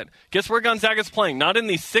guess what? Guess where Gonzaga's playing? Not in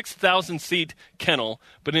the 6,000-seat kennel,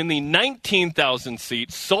 but in the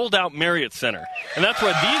 19,000-seat sold-out Marriott Center. And that's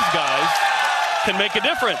where these guys can make a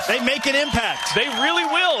difference. They make an impact. They really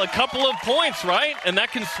will. A couple of points, right? And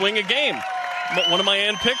that can swing a game. One of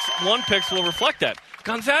my picks will reflect that.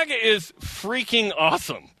 Gonzaga is freaking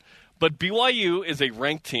awesome, but BYU is a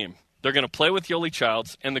ranked team. They're going to play with Yoli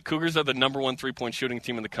Childs, and the Cougars are the number 1 three-point shooting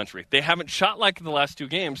team in the country. They haven't shot like the last 2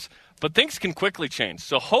 games, but things can quickly change.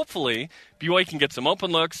 So hopefully BYU can get some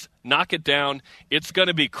open looks, knock it down. It's going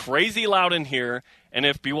to be crazy loud in here, and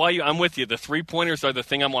if BYU, I'm with you, the three-pointers are the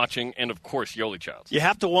thing I'm watching, and of course Yoli Childs. You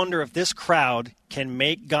have to wonder if this crowd can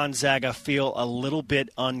make Gonzaga feel a little bit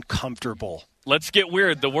uncomfortable. Let's get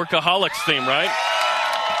weird, the Workaholics theme, right?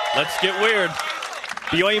 Let's get weird.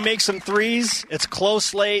 BYU makes some threes. It's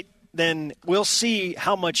close late. Then we'll see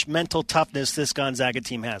how much mental toughness this Gonzaga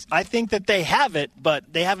team has. I think that they have it,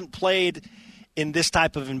 but they haven't played in this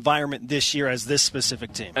type of environment this year as this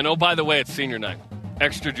specific team. And, oh, by the way, it's senior night.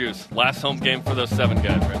 Extra juice. Last home game for those 7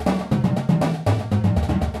 guys, right?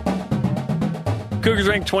 Cougars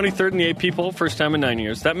ranked 23rd in the AP poll, first time in 9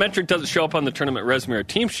 years. That metric doesn't show up on the tournament resume or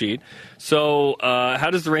team sheet. So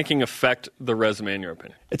how does the ranking affect the resume, in your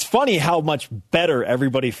opinion? It's funny how much better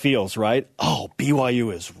everybody feels, right? Oh,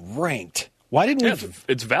 BYU is ranked. Why didn't we?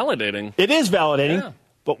 It's validating. It is validating. Yeah.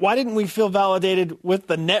 But why didn't we feel validated with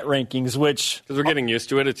the net rankings, which... Because we're getting used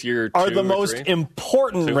to it. It's year 2 are the most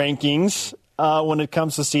important rankings when it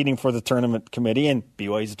comes to seeding for the tournament committee. And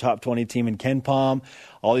BYU's a top 20 team in KenPom.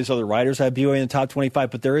 All these other writers have BYU in the top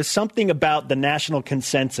 25. But there is something about the national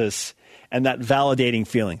consensus and that validating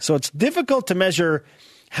feeling. So it's difficult to measure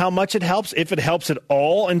how much it helps, if it helps at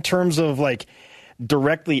all in terms of like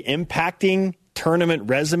directly impacting tournament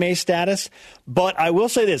resume status. But I will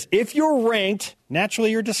say this, if you're ranked,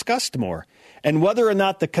 naturally you're discussed more. And whether or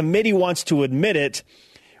not the committee wants to admit it,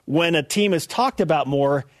 when a team is talked about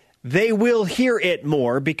more, they will hear it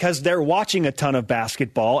more because they're watching a ton of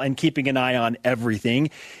basketball and keeping an eye on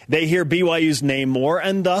everything. They hear BYU's name more,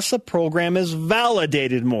 and thus a program is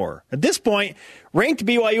validated more. At this point, ranked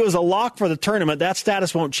BYU is a lock for the tournament. That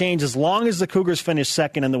status won't change as long as the Cougars finish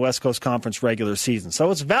second in the West Coast Conference regular season.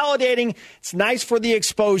 So it's validating. It's nice for the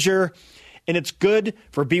exposure. And it's good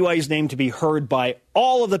for BYU's name to be heard by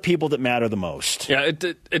all of the people that matter the most. Yeah,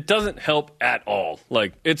 it doesn't help at all.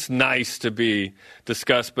 Like, it's nice to be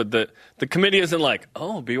discussed, but the committee isn't like,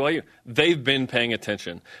 oh, BYU. They've been paying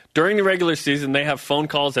attention. During the regular season, they have phone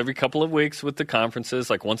calls every couple of weeks with the conferences,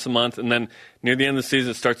 like once a month, and then near the end of the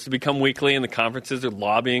season, it starts to become weekly, and the conferences are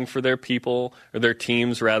lobbying for their people, or their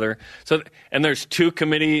teams, rather. So, and there's 2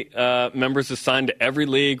 committee members assigned to every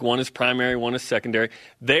league. One is primary, one is secondary.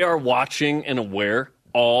 They are watching and aware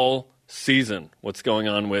all season what's going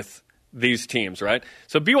on with these teams, right?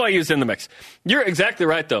 So BYU's in the mix. You're exactly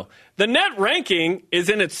right, though. The net ranking is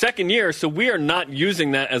in its second year, so we are not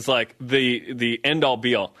using that as like the end-all,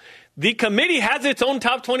 be-all. The committee has its own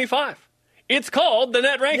top 25. It's called the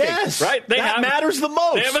net ranking, right? That matters the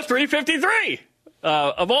most. They have a 353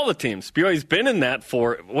 of all the teams. BYU's been in that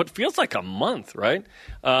for what feels like a month, right?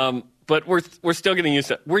 But we're still getting used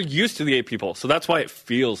to it. We're used to the AP poll, so that's why it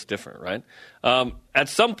feels different, right? At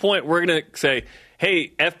some point, we're going to say, hey,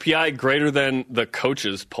 FPI greater than the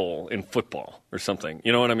coaches poll in football or something.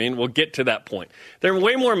 You know what I mean? We'll get to that point. There are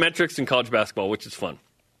way more metrics in college basketball, which is fun.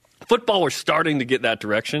 Football, we're starting to get that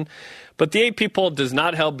direction. But the AP poll does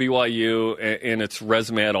not help BYU in its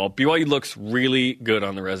resume at all. BYU looks really good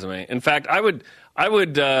on the resume. In fact, I would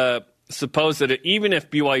suppose that even if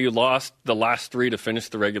BYU lost the last 3 to finish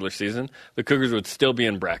the regular season, the Cougars would still be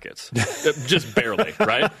in brackets. Just barely,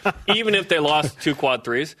 right? Even if they lost 2 quad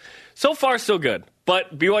 3s. So far, so good.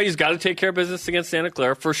 But BYU's got to take care of business against Santa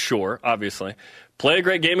Clara, for sure, obviously. Play a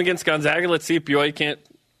great game against Gonzaga. Let's see if BYU can't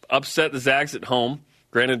upset the Zags at home.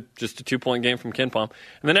 Granted, just a 2-point game from KenPom.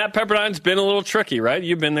 And then at Pepperdine's been a little tricky, right?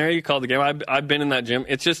 You've been there. You called the game. I've been in that gym.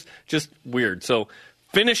 It's just weird. So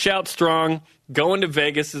finish out strong. Go into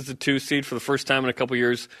Vegas as a 2 seed for the first time in a couple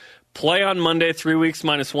years. Play on Monday, 3 weeks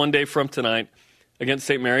minus 1 day from tonight against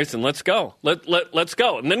St. Mary's, and let's go. Let's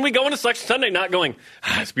go. And then we go into Selection Sunday not going,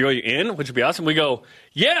 is BYU in, which would be awesome. We go,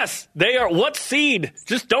 yes, they are. What seed?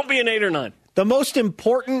 Just don't be an 8 or 9. The most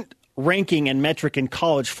important ranking and metric in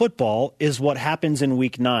college football is what happens in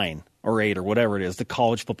week 9 or 8 or whatever it is, the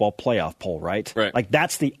college football playoff poll, right? Right. Like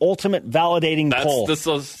that's the ultimate validating poll. That's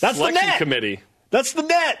the selection committee. That's the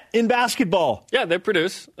net in basketball. Yeah, they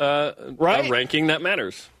produce a ranking that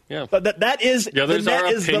matters. Yeah, but that is the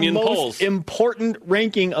net is the most important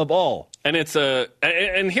ranking of all. And it's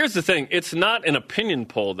and here's the thing: it's not an opinion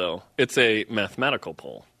poll though; it's a mathematical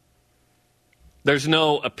poll. There's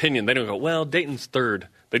no opinion. They don't go, well, Dayton's 3rd.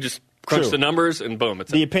 They just crunch the numbers and boom,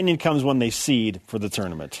 it's the opinion comes when they seed for the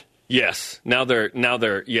tournament. Yes, now they're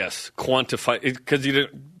quantify because you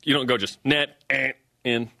don't go just net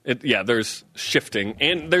in. There's shifting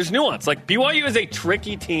and there's nuance. Like BYU is a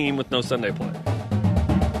tricky team with no Sunday play.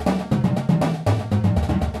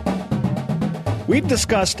 We've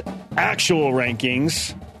discussed actual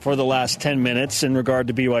rankings for the last 10 minutes in regard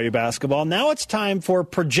to BYU basketball. Now it's time for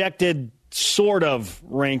projected sort of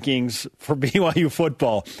rankings for BYU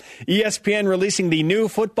football. ESPN releasing the new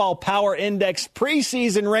Football Power Index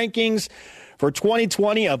preseason rankings for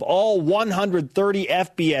 2020 of all 130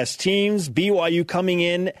 FBS teams. BYU coming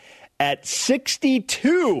in at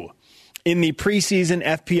 62 in the preseason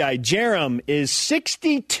FPI. Jerem is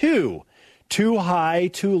 62. Too high,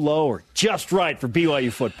 too low, or just right for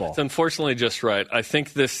BYU football? It's unfortunately just right. I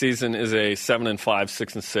think this season is a 7-5,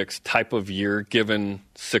 6-6 type of year, given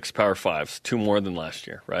 6 Power 5s, 2 more than last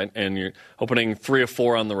year, right? And you're opening 3 or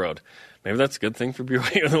 4 on the road. Maybe that's a good thing for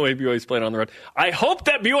BYU, the way BYU's played on the road. I hope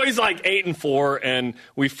that BYU's like 8-4 and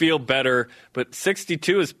we feel better, but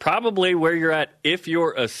 62 is probably where you're at if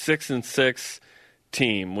you're a 6-6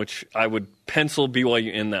 team, which I would pencil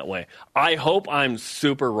BYU in that way. I hope I'm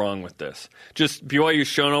super wrong with this. Just BYU's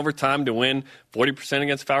shown over time to win 40%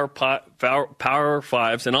 against Power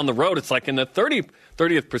 5s, and on the road it's like in the 30th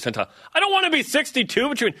percentile. I don't want to be 62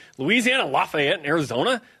 between Louisiana, Lafayette, and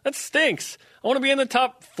Arizona. That stinks. I want to be in the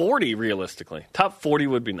top 40 realistically. Top 40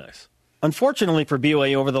 would be nice. Unfortunately for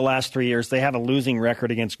BYU, over the last 3 years, they have a losing record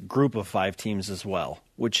against Group of 5 teams as well,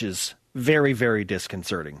 which is very, very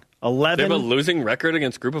disconcerting. They have a losing record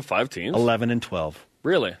against Group of 5 teams? 11-12.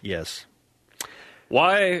 Really? Yes.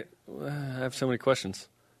 Why? I have so many questions.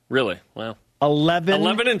 Really? Wow.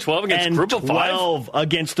 11-12 against Group of 5? 12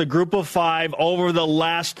 against the Group of 5 over the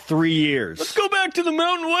last 3 years. Let's go back to the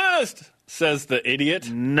Mountain West, says the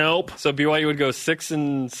idiot. Nope. So BYU would go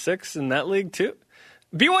 6-6 in that league too?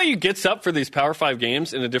 BYU gets up for these Power 5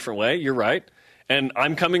 games in a different way. You're right. And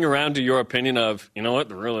I'm coming around to your opinion of, you know what,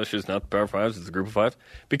 the real issue is not the Power 5s, it's the Group of 5.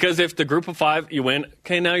 Because if the Group of 5 you win,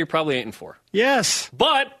 okay, now you're probably 8-4. Yes.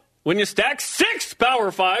 But when you stack 6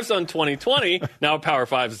 Power 5s on 2020, now Power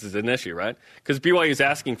 5s is an issue, right? Because BYU is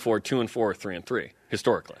asking for 2-4 or 3-3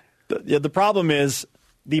 historically. The problem is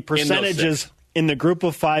the percentages in the Group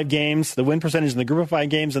of 5 games, the win percentage in the Group of 5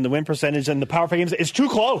 games, and the win percentage in the Power 5 games is too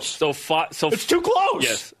close. So it's too close.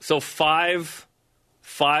 Yes. So five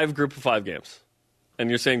Group of 5 games. And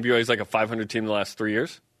you're saying BYU is like a 500 team in the last 3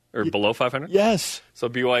 years? Or below 500? Yes. So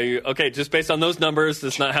BYU, okay, just based on those numbers,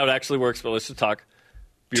 that's not how it actually works, but let's just talk.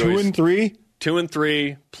 2-3?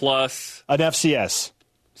 2-3 plus an FCS.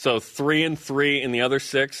 So 3-3 in the other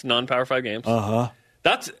 6 non-Power 5 games.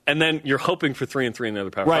 And then you're hoping for 3-3 in the other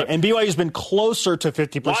Power 5. Right, and BYU's been closer to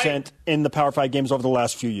 50% in the Power 5 games over the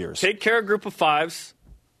last few years. Take care of Group of 5s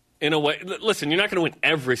in a way. Listen, you're not going to win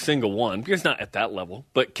every single one because it's not at that level.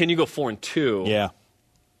 But can you go 4-2? Yeah.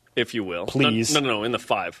 If you will. Please. No, in the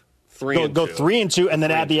 5. 3-2. Go 3-2 and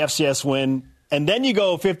then add the FCS win. And then you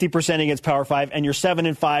go 50% against Power 5 and you're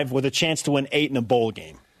 7-5 with a chance to win 8 in a bowl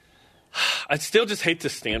game. I still just hate the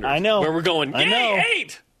standard. I know. Where we're going, yay,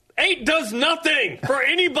 8! 8 does nothing for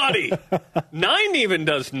anybody. 9 even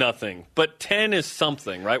does nothing. But 10 is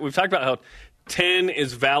something, right? We've talked about how 10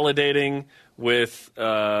 is validating with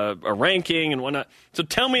a ranking and whatnot. So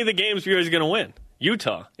tell me the games BYU is going to win.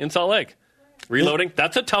 Utah in Salt Lake. Reloading.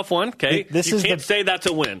 That's a tough one. Okay, you can't say that's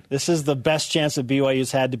a win. This is the best chance that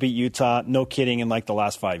BYU's had to beat Utah. No kidding. In like the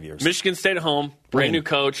last 5 years. Michigan State at home. Brand new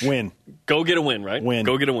coach. Win. Go get a win. Right. Win.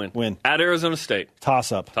 Go get a win. Win. At Arizona State.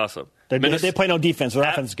 Toss up. They play no defense. Their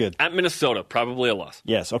offense is good. At Minnesota, probably a loss.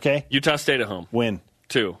 Yes. Okay. Utah State at home. Win.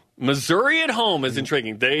 2. Missouri at home is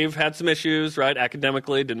intriguing. They've had some issues, right?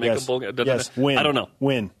 Academically, didn't make a bowl. Yes. Win. I don't know.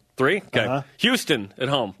 Win. 3. Okay. Houston at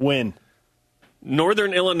home. Win.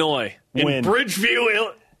 Northern Illinois in Win.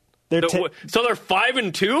 Bridgeview. So they're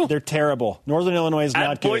 5-2. They're terrible. Northern Illinois is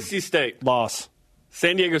not good. At Boise State. Loss.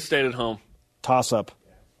 San Diego State at home. Toss up.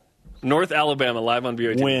 North Alabama live on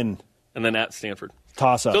BYU. Win. And then at Stanford.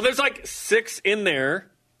 Toss up. So there's like 6 in there,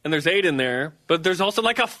 and there's 8 in there, but there's also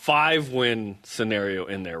like a 5-win scenario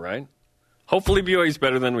in there, right? Hopefully BYU's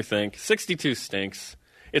better than we think. 62 stinks.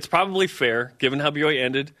 It's probably fair, given how BYU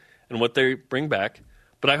ended and what they bring back.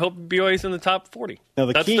 But I hope BYU's in the top 40.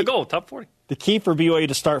 That's the goal, top 40. The key for BYU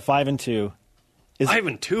to start 5-2 is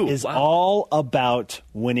 5-2 is all about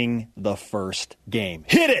winning the first game.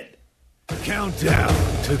 Hit it! Countdown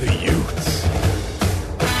to the Utes.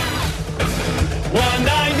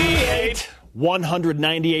 198.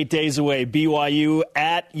 198 days away. BYU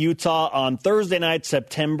at Utah on Thursday night,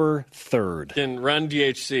 September 3rd. Can Run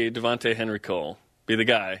DHC, Devontae Henry Cole, be the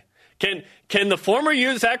guy? Can the former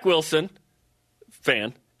Ute Zach Wilson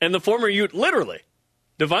fan and the former Ute, literally,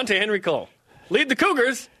 Devontae Henry Cole, lead the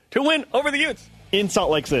Cougars to win over the Utes? In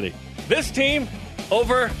Salt Lake City. This team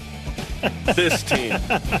over this team.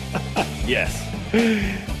 Yes.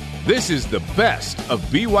 This is the best of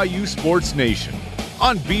BYU Sports Nation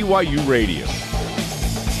on BYU Radio.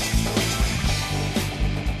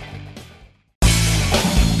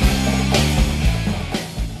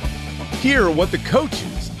 Hear what the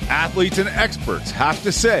coaches, athletes, and experts have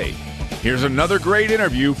to say. Here's another great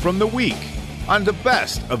interview from the week on the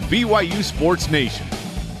best of BYU Sports Nation.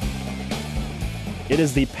 It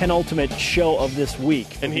is the penultimate show of this week.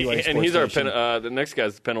 And he's our the next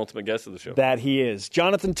guy's the penultimate guest of the show. That he is.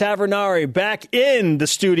 Jonathan Tavernari back in the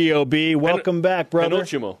Studio B. Welcome back, brother.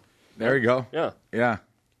 Penultimo. There you go. Yeah.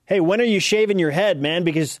 Hey, when are you shaving your head, man?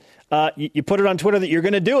 Because you put it on Twitter that you're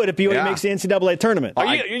going to do it if BYU makes the NCAA tournament.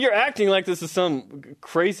 You're acting like this is some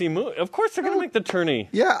crazy move. Of course they're going to make the tourney.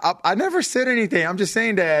 Yeah, I never said anything. I'm just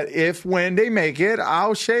saying that when they make it,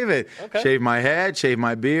 I'll shave it. Okay. Shave my head, shave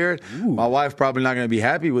my beard. Ooh. My wife probably not going to be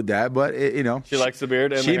happy with that, but, She likes the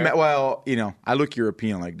beard and the hair? Well, I look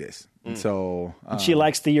European like this. And so she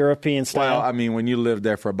likes the European style. Well, I mean, when you live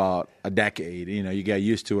there for about a decade, you get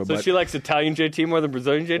used to it. So she likes Italian JT more than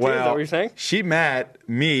Brazilian JT? Is that what you're saying? She met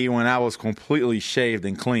me when I was completely shaved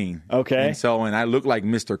and clean. Okay. And I look like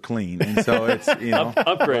Mr. Clean. And so it's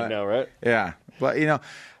upgrade now, right? Yeah, but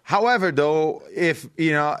however, though, if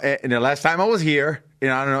and the last time I was here.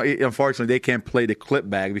 I don't know. Unfortunately, they can't play the clip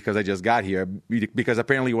back because I just got here. Because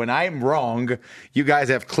apparently, when I'm wrong, you guys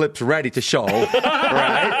have clips ready to show,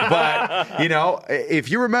 right? But if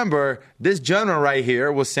you remember, this gentleman right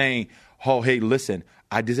here was saying, "Oh, hey, listen,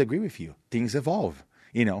 I disagree with you. Things evolve.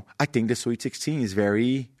 I think the Sweet 16 is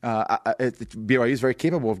very BYU is very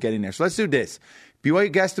capable of getting there. So let's do this.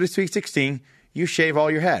 BYU gets to the Sweet 16, you shave all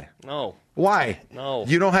your head. No. Why? No.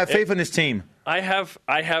 You don't have faith in this team." I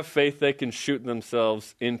have faith they can shoot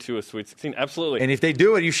themselves into a Sweet 16. Absolutely. And if they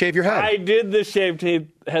do it, you shave your head. I did the shaved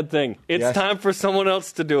head thing. It's time for someone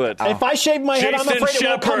else to do it. If I shave my head, I'm afraid it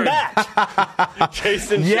won't come back.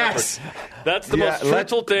 Jason Shepard. That's the most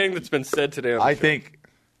truthful thing that's been said today. I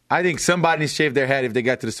think somebody needs to shave their head if they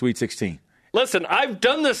got to the Sweet 16. Listen, I've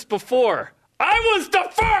done this before. I was the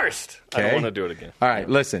first. Okay. I don't want to do it again. All right,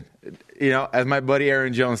 listen. As my buddy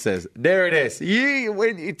Aaron Jones says, there it is.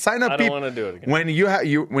 When you sign up, I don't want to do it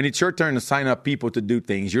again. When it's your turn to sign up people to do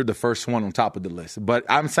things, you're the first one on top of the list. But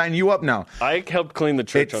I'm signing you up now. I helped clean the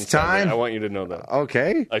church on Sunday. I want you to know that.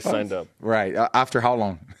 Okay. I signed up. Right. After how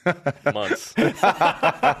long? Months. But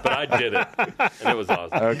I did it, and it was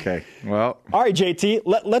awesome. Okay. Well. All right, JT.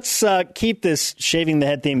 Let's keep this shaving the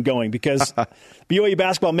head theme going because BYU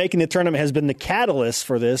basketball making the tournament has been the catalyst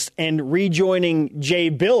for this, and rejoining Jay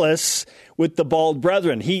Billis with the Bald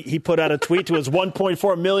Brethren. He put out a tweet to his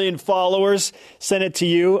 1.4 million followers, sent it to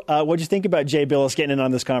you. What'd you think about Jay Billis getting in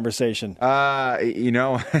on this conversation?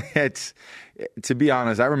 It's to be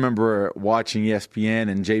honest, I remember watching ESPN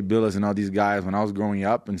and Jay Billis and all these guys when I was growing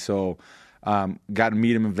up, and so got to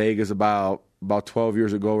meet him in Vegas about 12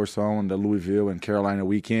 years ago or so on the Louisville and Carolina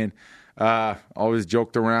weekend. Always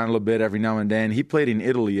joked around a little bit every now and then. He played in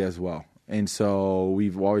Italy as well. And so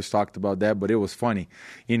we've always talked about that, but it was funny.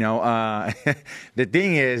 The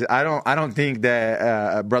thing is, I don't think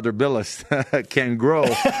that Brother Billis can grow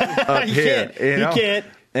up here. He can't.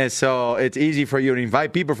 And so it's easy for you to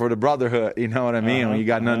invite people for the brotherhood, you know what I mean, when you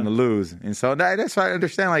got nothing to lose. And so that's why I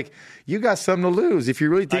understand, like, you got something to lose. If you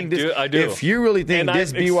really think I do. If you really think and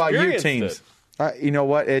this I've BYU experienced teams, it. you know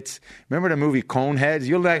what? Remember the movie Coneheads?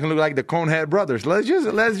 You're not gonna look like the Conehead brothers. Let's just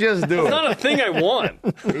do it. It's not a thing I want.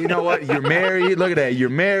 You know what? You're married. Look at that. You're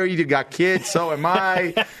married. You got kids. So am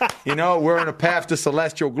I. You know, we're on a path to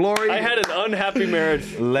celestial glory. I had an unhappy marriage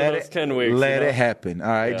for those 10 weeks. Let it happen. All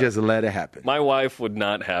right, just let it happen. My wife would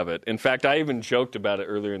not have it. In fact, I even joked about it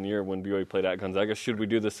earlier in the year when BYU played at Gonzaga. Should we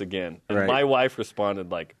do this again? And my wife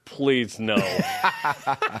responded like, "Please no."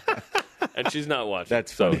 And she's not watching.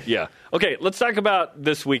 That's funny. So, yeah. Okay, let's talk about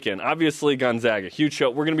this weekend. Obviously, Gonzaga, huge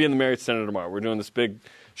show. We're going to be in the Marriott Center tomorrow. We're doing this big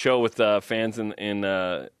show with fans in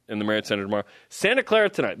the Marriott Center tomorrow. Santa Clara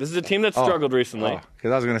tonight. This is a team that struggled recently.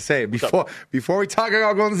 Because I was going to say, before we talk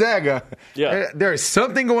about Gonzaga, there is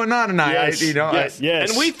something going on tonight. Yes.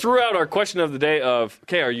 And we threw out our question of the day of,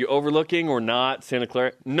 okay, are you overlooking or not Santa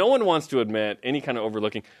Clara? No one wants to admit any kind of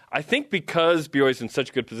overlooking. I think because BYU is in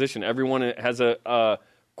such a good position, everyone has a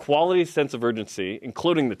quality sense of urgency,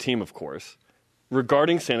 including the team, of course,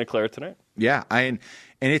 regarding Santa Clara tonight. Yeah, and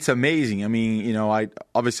it's amazing. I mean, you know, I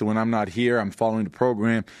obviously when I'm not here, I'm following the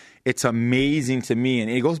program. It's amazing to me, and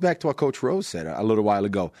it goes back to what Coach Rose said a little while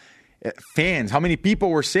ago. Fans, how many people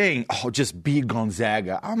were saying, "Oh, just beat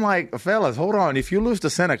Gonzaga"? I'm like, fellas, hold on. If you lose to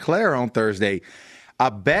Santa Clara on Thursday, a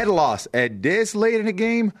bad loss at this late in the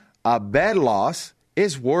game, a bad loss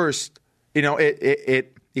is worse. You know,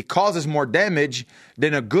 it causes more damage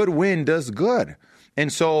than a good win does good.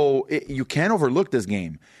 And so you can't overlook this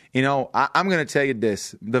game. You know, I'm going to tell you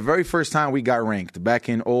this. The very first time we got ranked back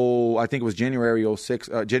in, I think it was January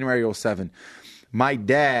 07, my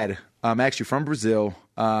dad, actually from Brazil,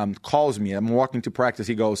 calls me. I'm walking to practice.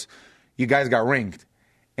 He goes, "You guys got ranked."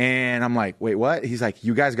 And I'm like, "Wait, what?" He's like,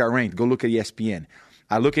 "You guys got ranked. Go look at ESPN."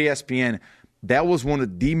 I look at ESPN. That was one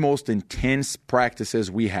of the most intense practices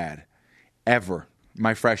we had ever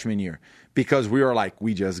my freshman year, because we were like,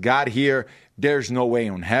 we just got here. There's no way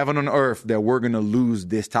on heaven and earth that we're going to lose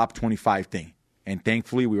this top 25 thing. And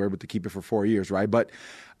thankfully, we were able to keep it for 4 years, right? But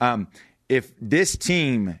if this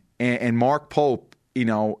team and Mark Pope, you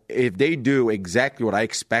know, if they do exactly what I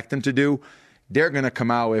expect them to do, they're going to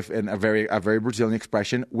come out with a very Brazilian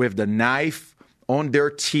expression, with the knife on their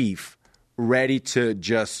teeth, ready to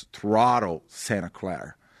just throttle Santa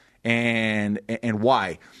Clara. And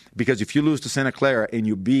why? Because if you lose to Santa Clara and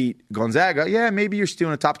you beat Gonzaga, yeah, maybe you're still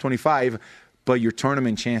in the top 25, but your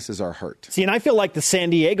tournament chances are hurt. See, and I feel like the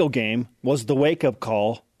San Diego game was the wake-up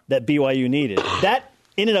call that BYU needed. That,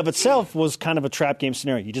 in and of itself, was kind of a trap game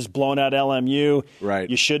scenario. You just blown out LMU. Right.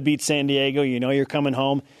 You should beat San Diego. You know you're coming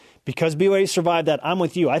home. Because BYU survived that, I'm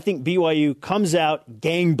with you. I think BYU comes out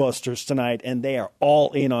gangbusters tonight, and they are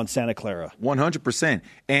all in on Santa Clara. 100%.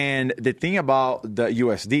 And the thing about the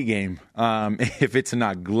USD game, if it's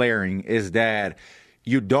not glaring, is that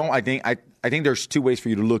you don't. I think there's two ways for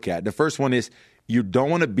you to look at it. The first one is you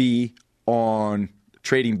don't want to be on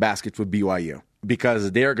trading baskets with BYU,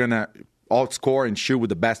 because they're gonna outscore and shoot with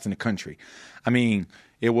the best in the country. I mean,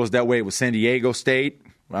 it was that way with San Diego State.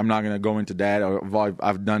 I'm not going to go into that.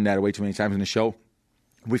 I've done that way too many times in the show.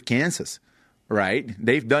 With Kansas, right?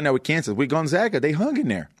 They've done that with Kansas. With Gonzaga, they hung in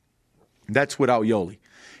there. That's without Yoli.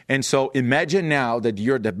 And so imagine now that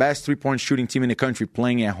you're the best three-point shooting team in the country,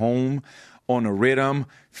 playing at home on a rhythm,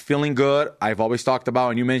 feeling good. I've always talked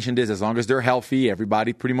about, and you mentioned this, as long as they're healthy,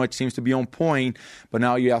 everybody pretty much seems to be on point. But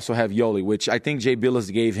now you also have Yoli, which I think Jay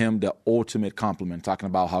Bilas gave him the ultimate compliment, talking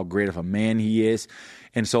about how great of a man he is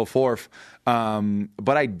and so forth.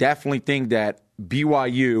 But I definitely think that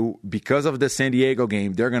BYU, because of the San Diego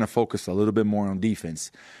game, they're going to focus a little bit more on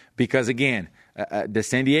defense. Because, again, the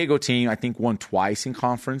San Diego team, I think, won twice in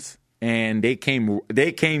conference, and they came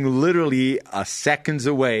literally seconds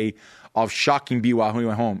away of shocking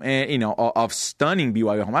BYU at home, and, you know, of stunning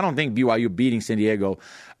BYU at home. I don't think BYU beating San Diego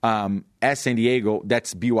at San Diego,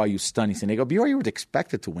 that's BYU stunning San Diego. BYU was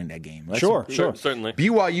expected to win that game. Sure. Certainly.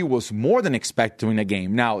 BYU was more than expected to win the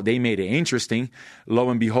game. Now, they made it interesting. Lo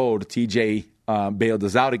and behold, TJ bailed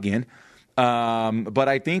us out again. But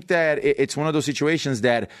I think that it's one of those situations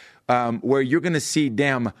that where you're going to see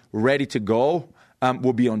them ready to go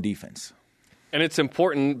will be on defense. And it's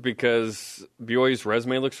important because BYU's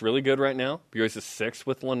resume looks really good right now. BYU's a 6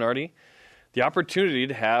 with Lunardi. The opportunity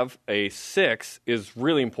to have a 6 is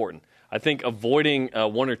really important. I think avoiding a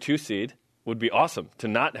 1 or 2 seed would be awesome, to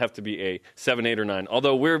not have to be a 7, 8, or 9.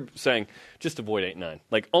 Although we're saying just avoid 8, 9.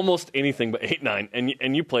 Like almost anything but 8, 9.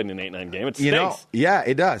 And you played in an 8, 9 game. It stinks. You know, yeah,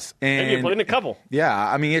 it does. And you played in a couple. Yeah,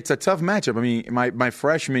 I mean, it's a tough matchup. I mean, my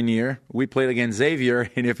freshman year, we played against Xavier,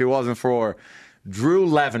 and if it wasn't for Drew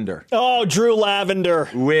Lavender. Oh, Drew Lavender.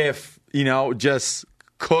 With, just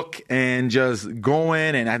cook and just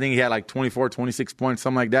going. And I think he had like 24, 26 points,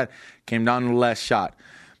 something like that. Came down to the last shot.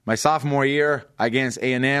 My sophomore year against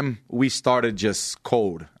A&M, we started just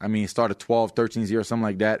cold. I mean, started 12, 13-0, something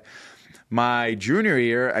like that. My junior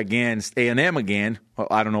year against A&M again, well,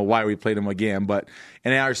 I don't know why we played them again, but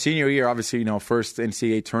in our senior year, obviously, first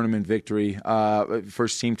NCAA tournament victory,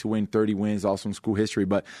 first team to win 30 wins, also in school history.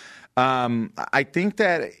 But I think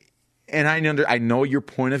that, and I know your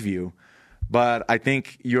point of view, but I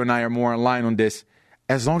think you and I are more in line on this.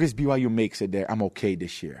 As long as BYU makes it there, I'm okay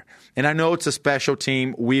this year. And I know it's a special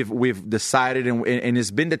team. We've decided and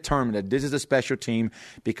it's been determined that this is a special team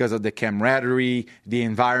because of the camaraderie, the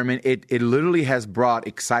environment. It literally has brought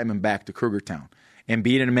excitement back to Cougartown. And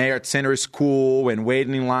being in the Marriott Center is cool, and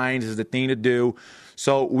waiting in lines is the thing to do.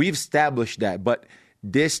 So we've established that. But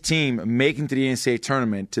this team making to the NCAA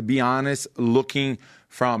tournament, to be honest, looking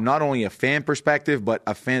from not only a fan perspective, but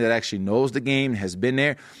a fan that actually knows the game, has been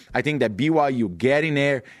there. I think that BYU getting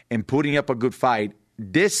there and putting up a good fight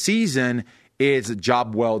this season is a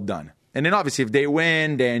job well done. And then obviously if they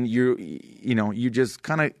win, then you just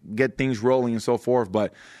kind of get things rolling and so forth.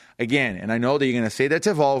 But again, and I know that you're going to say that's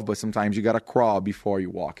evolved, but sometimes you got to crawl before you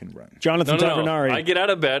walk and run. Jonathan Tavernari. I get out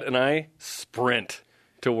of bed and I sprint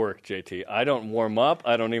to work, JT. I don't warm up.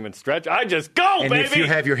 I don't even stretch. I just go, and baby! And if you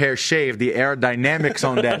have your hair shaved, the aerodynamics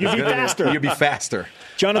on that, you'll be faster.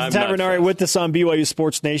 Jonathan Tavernari with us on BYU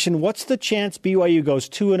Sports Nation. What's the chance BYU goes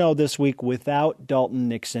 2-0 this week without Dalton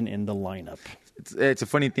Nixon in the lineup? It's a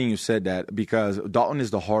funny thing you said that, because Dalton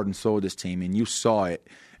is the heart and soul of this team, and you saw it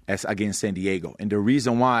against San Diego. And the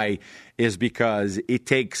reason why is because it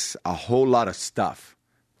takes a whole lot of stuff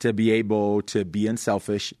to be able to be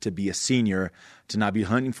unselfish, to be a senior, to not be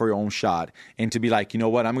hunting for your own shot, and to be like, you know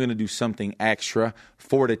what, I'm going to do something extra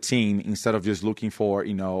for the team instead of just looking for,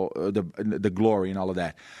 the glory and all of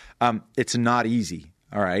that. It's not easy,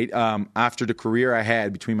 all right? After the career I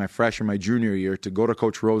had between my freshman and my junior year, to go to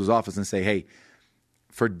Coach Rose's office and say, hey,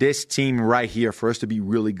 for this team right here, for us to be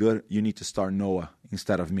really good, you need to start Noah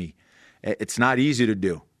instead of me. It's not easy to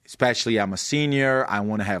do. Especially I'm a senior, I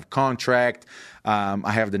want to have contract,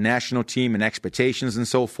 I have the national team and expectations and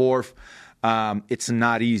so forth. It's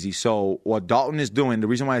not easy. So what Dalton is doing, the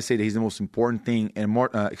reason why I say that he's the most important thing and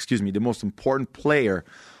the most important player,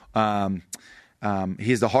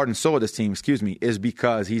 he's the heart and soul of this team, is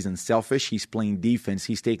because he's unselfish, he's playing defense,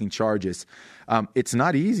 he's taking charges. It's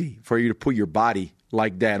not easy for you to put your body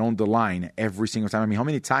like that on the line every single time. I mean, how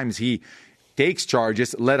many times he takes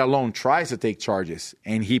charges, let alone tries to take charges,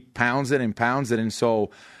 and he pounds it. And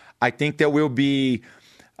so I think there will be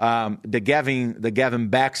the Gavin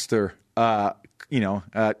Baxter, come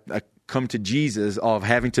to Jesus of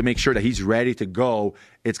having to make sure that he's ready to go.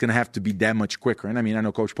 It's going to have to be that much quicker. And I mean, I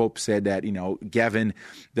know Coach Pope said that, Gavin,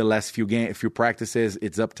 the last few practices,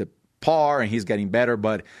 it's up to par and he's getting better,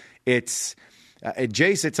 but it's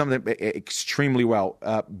Jay said something extremely well.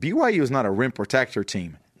 BYU is not a rim protector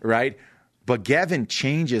team, right? But Gavin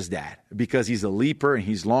changes that because he's a leaper and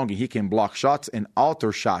he's long and he can block shots and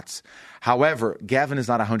alter shots. However, Gavin is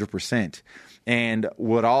not 100%. And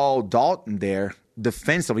with all Dalton there,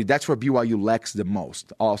 defensively, that's where BYU lacks the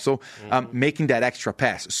most. Also, making that extra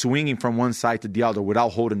pass, swinging from one side to the other without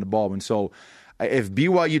holding the ball. And so if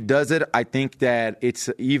BYU does it, I think that it's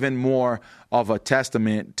even more of a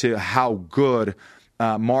testament to how good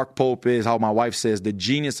Mark Pope is, how my wife says, the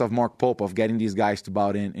genius of Mark Pope of getting these guys to bow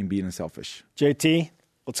in and being unselfish. JT,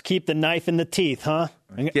 let's keep the knife in the teeth, huh?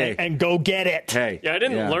 And go get it. Hey, I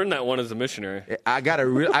didn't learn that one as a missionary.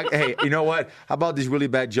 Hey, you know what? How about this really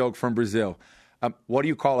bad joke from Brazil? What do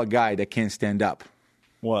you call a guy that can't stand up?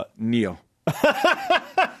 What? Neo.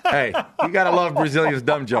 Hey, you got to love Brazilians'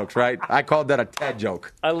 dumb jokes, right? I called that a Ted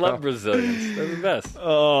joke. I love Brazilians. They're the best.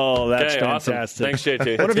 Oh, that's fantastic. Awesome. Thanks,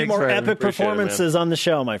 JT. One of your more epic performances on the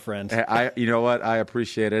show, my friend. You know what? I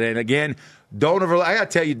appreciate it. And again, don't overlook. I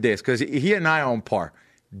got to tell you this, because he and I are on par.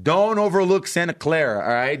 Don't overlook Santa Clara,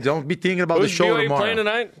 all right? Don't be thinking about the show tomorrow. Playing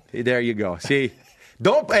tonight? There you go. See?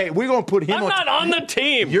 We're going to put him I'm not on the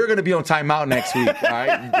team. You're going to be on timeout next week, all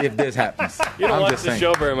right, if this happens. You don't watch the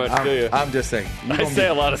show very much, do you? I'm just saying. I say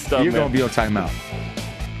a lot of stuff, You're going to be on timeout.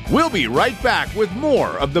 We'll be right back with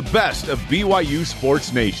more of the best of BYU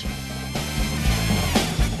Sports Nation.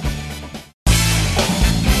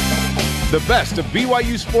 The best of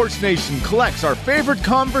BYU Sports Nation collects our favorite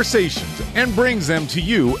conversations and brings them to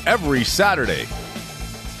you every Saturday.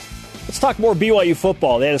 Let's talk more BYU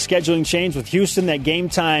football. They had a scheduling change with Houston, that game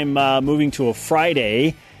time moving to a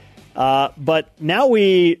Friday. But now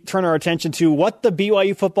we turn our attention to what the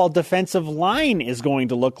BYU football defensive line is going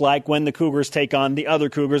to look like when the Cougars take on the other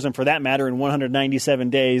Cougars. And for that matter, in 197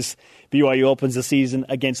 days, BYU opens the season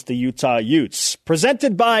against the Utah Utes.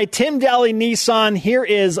 Presented by Tim Daly Nissan, here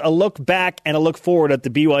is a look back and a look forward at the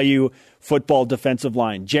BYU football defensive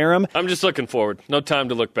line. Jerem? I'm just looking forward. No time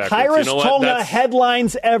to look backwards. Kairos Tonga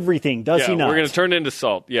headlines everything, does he not? We're going to turn it into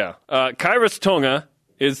salt, yeah. Kairos Tonga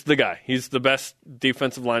is the guy. He's the best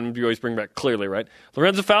defensive lineman BYU's bring back, clearly, right?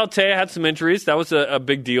 Lorenzo Fauatea had some injuries. That was a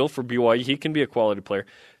big deal for BYU. He can be a quality player.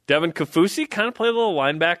 Devin Kafusi kind of played a little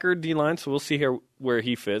linebacker D-line, so we'll see here where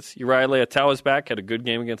he fits. Uriah Leatao's back, had a good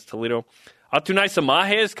game against Toledo. Atunai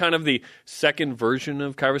Samaje is kind of the second version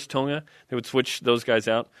of Kairos Tonga. They would switch those guys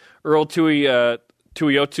out. Earl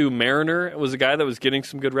Tuiotu Mariner was a guy that was getting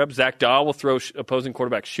some good reps. Zach Daw will throw opposing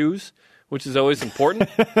quarterback shoes, which is always important.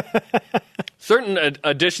 Certain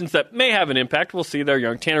additions that may have an impact, we'll see. They're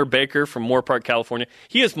young. Tanner Baker from Moore Park, California.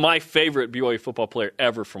 He is my favorite BYU football player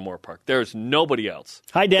ever from Moore Park. There's nobody else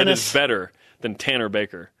that is better than Tanner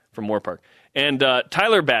Baker from Moore Park. And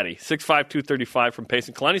Tyler Batty, 6'5", 235 from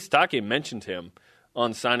Payson. Kalani Sitake mentioned him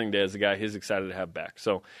on signing day as a guy he's excited to have back.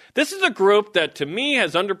 So this is a group that, to me,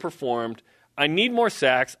 has underperformed. I need more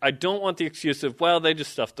sacks. I don't want the excuse of, well, they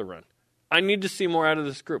just stuffed the run. I need to see more out of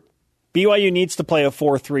this group. BYU needs to play a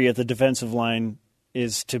 4-3 at the defensive line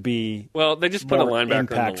is to be well. They just put a linebacker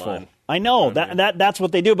impactful. in the line. I know that's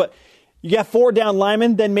what they do, but you got 4 down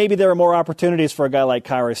linemen, then maybe there are more opportunities for a guy like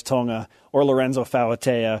Kairos Tonga or Lorenzo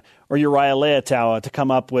Fauatea or Uriah Leatao to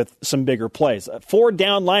come up with some bigger plays. 4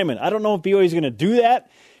 down linemen. I don't know if BYU is going to do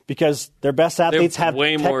that because their best athletes have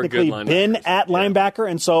technically been at linebacker,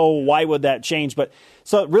 and so why would that change? But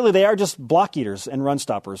so really, they are just block eaters and run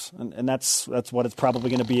stoppers, and that's what it's probably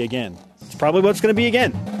going to be again. It's probably what it's going to be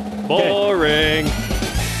again. Boring.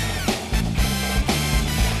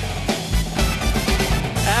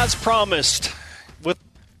 As promised, with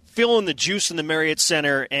feeling the juice in the Marriott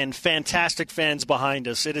Center and fantastic fans behind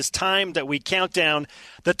us, it is time that we count down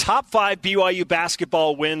the top 5 BYU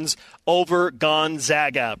basketball wins over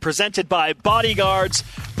Gonzaga. Presented by Bodyguards,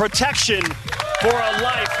 protection for a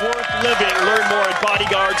life worth living. Learn more at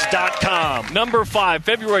bodyguards.com. Number 5,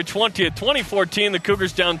 February 20th, 2014, the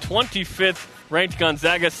Cougars down 25th. Ranked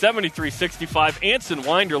Gonzaga 73-65. Anson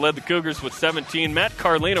Winder led the Cougars with 17. Matt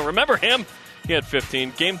Carlino, remember him? He had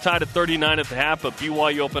 15. Game tied at 39 at the half, but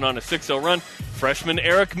BYU opened on a 6-0 run. Freshman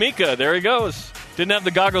Eric Mika, there he goes. Didn't have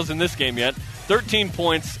the goggles in this game yet. 13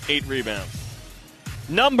 points, 8 rebounds.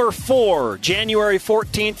 Number 4, January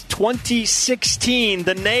 14th, 2016,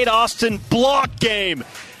 the Nate Austin block game.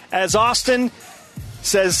 As Austin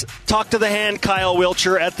says, talk to the hand, Kyle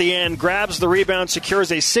Wilcher at the end, grabs the rebound,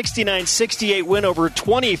 secures a 69-68 win over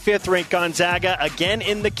 25th-ranked Gonzaga. Again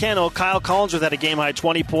in the kennel, Kyle Collinsworth had a game-high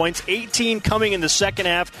 20 points, 18 coming in the second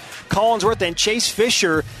half. Collinsworth and Chase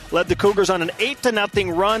Fisher led the Cougars on an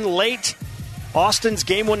 8-0 run late. Austin's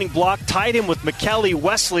game-winning block tied him with McKelly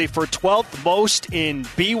Wesley for 12th most in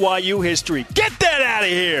BYU history. Get that out of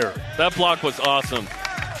here! That block was awesome.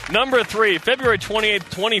 Number 3, February 28th,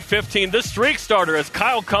 2015, the streak starter as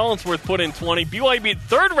Kyle Collinsworth put in 20. BYU beat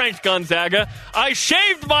third-ranked Gonzaga. I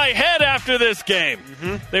shaved my head after this game.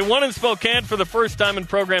 They won in Spokane for the first time in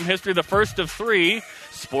program history, the first of 3.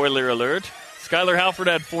 Spoiler alert. Skylar Halford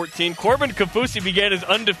had 14. Corbin Kafusi began his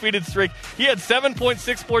undefeated streak. He had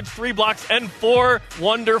 7.6 boards, 3 blocks, and 4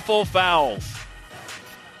 wonderful fouls.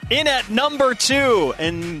 In at number 2,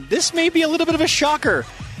 and this may be a little bit of a shocker,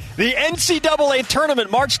 the NCAA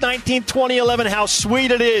Tournament, March 19, 2011. How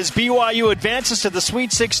sweet it is. BYU advances to the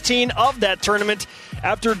Sweet 16 of that tournament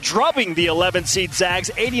after drubbing the 11th seed Zags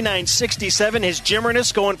 89-67. His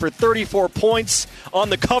Jimmerness going for 34 points on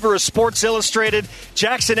the cover of Sports Illustrated.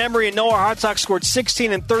 Jackson Emery and Noah Hartsock scored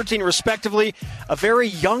 16 and 13 respectively. A very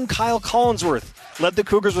young Kyle Collinsworth led the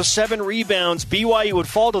Cougars with 7 rebounds. BYU would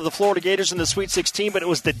fall to the Florida Gators in the Sweet 16, but it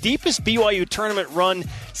was the deepest BYU tournament run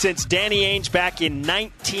since Danny Ainge back in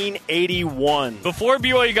 1981. Before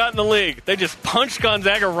BYU got in the league, they just punched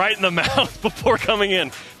Gonzaga right in the mouth before coming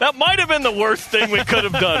in. That might have been the worst thing we could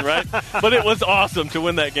have done, right? But it was awesome to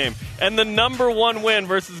win that game. And the number 1 win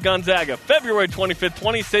versus Gonzaga, February 25th,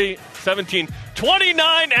 2017,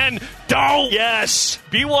 29 and don't. Yes.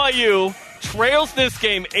 BYU trails this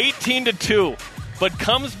game 18-2. But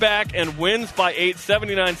comes back and wins by 8,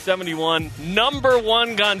 79-71. Number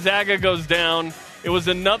 1 Gonzaga goes down. It was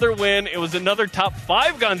another win. It was another top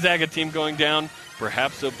 5 Gonzaga team going down.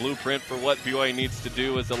 Perhaps a blueprint for what BYU needs to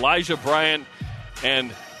do as Elijah Bryant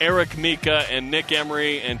And Eric Mika and Nick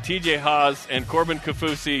Emery and TJ Haas and Corbin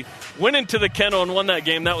Kaufusi went into the kennel and won that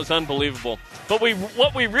game. That was unbelievable. But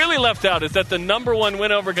what we really left out is that the number one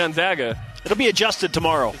win over Gonzaga, it'll be adjusted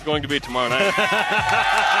tomorrow. It's going to be tomorrow night.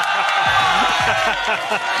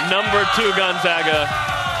 Number 2 Gonzaga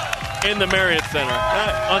in the Marriott Center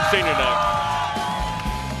on senior night.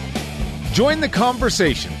 Join the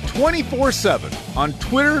conversation 24/7 on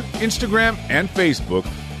Twitter, Instagram, and Facebook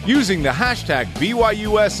using the hashtag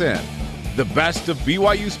BYUSN. The best of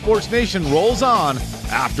BYU Sports Nation rolls on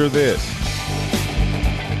after this.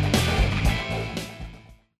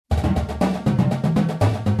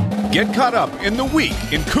 Get caught up in the week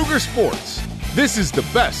in Cougar sports. This is the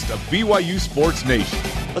best of BYU Sports Nation.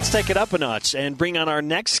 Let's take it up a notch and bring on our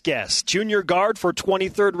next guest, junior guard for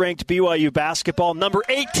 23rd ranked BYU basketball, number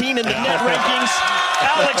 18 in the net rankings,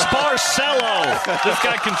 Alex Barcelo. This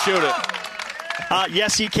guy can shoot it.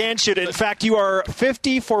 Yes, he can shoot it. In fact, you are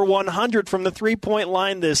 50 for 100 from the three-point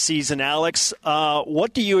line this season, Alex.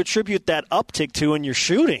 What do you attribute that uptick to in your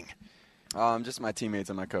shooting? Just my teammates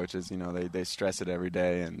and my coaches. You know, they stress it every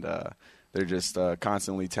day, and they're just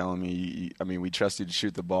constantly telling me, I mean, we trust you to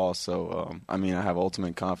shoot the ball. So, I have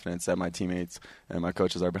ultimate confidence that my teammates and my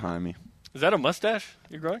coaches are behind me. Is that a mustache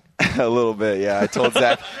you're growing? A little bit, yeah. I told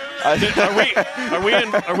Zach. Are we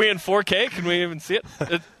in 4K? Can we even see it?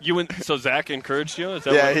 So Zach encouraged you? Is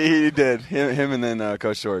that yeah, he did. Him and then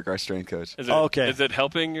Coach Shork, our strength coach. Is it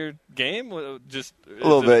helping your game? Just a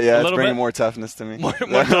little bit, yeah. It's bringing more toughness to me. More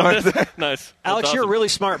toughness? Nice. Alex, awesome. You're a really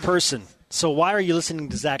smart person. So why are you listening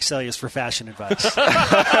to Zach Sellius for fashion advice?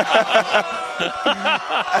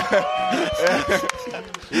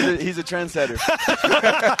 He's a trendsetter.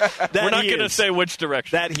 We're not going to say which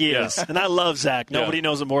direction. That he is. And I love Zach. Nobody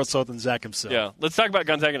knows him more so than Zach himself. Yeah. Let's talk about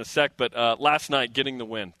Gonzaga in a sec, but last night getting the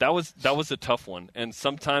win, that was a tough one. And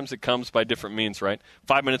sometimes it comes by different means, right?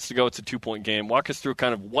 5 minutes to go, it's a 2-point game. Walk us through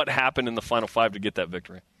kind of what happened in the final 5 to get that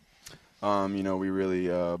victory. We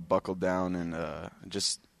really buckled down and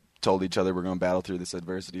just told each other we're going to battle through this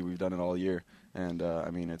adversity. We've done it all year. And,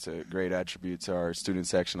 it's a great attribute to our student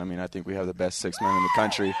section. I think we have the best 6 men in the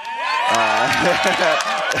country.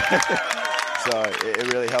 So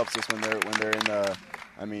it really helps us when they're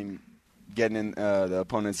in getting in the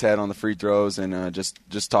opponent's head on the free throws and just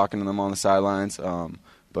talking to them on the sidelines.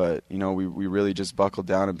 But, we really just buckled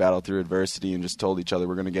down and battled through adversity and just told each other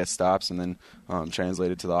we're going to get stops and then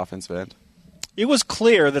translate it to the offensive end. It was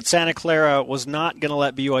clear that Santa Clara was not going to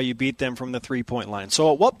let BYU beat them from the three-point line.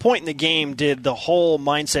 So at what point in the game did the whole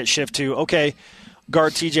mindset shift to, okay,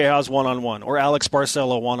 guard TJ Haas one-on-one, or Alex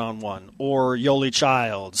Barcelo one-on-one, or Yoli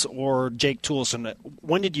Childs, or Jake Toulson?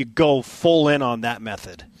 When did you go full in on that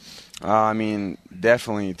method?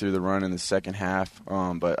 Definitely through the run in the second half.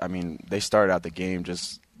 But they started out the game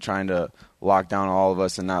just trying to lock down all of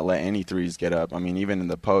us and not let any threes get up. Even in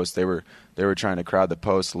the post, they were trying to crowd the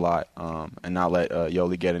post a lot and not let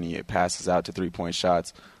Yoli get any passes out to three-point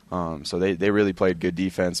shots. So they really played good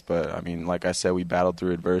defense. But, like I said, we battled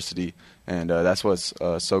through adversity. And that's what's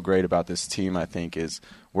so great about this team, I think, is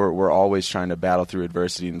we're always trying to battle through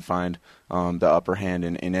adversity and find the upper hand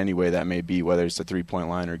in any way that may be, whether it's the three-point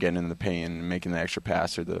line or getting in the paint and making the extra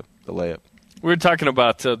pass or the layup. We were talking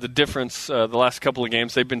about the difference the last couple of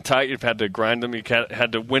games. They've been tight. You've had to grind them. You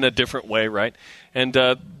had to win a different way, right? And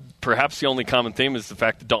perhaps the only common theme is the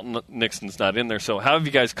fact that Dalton Nixon's not in there. So how have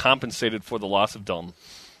you guys compensated for the loss of Dalton?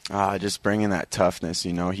 Just bringing that toughness.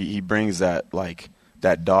 He brings that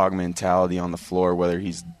that dog mentality on the floor, whether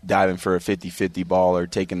he's diving for a 50-50 ball or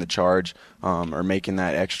taking the charge or making the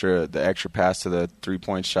extra pass to the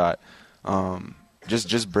three-point shot.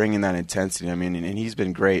 Just bringing that intensity. And he's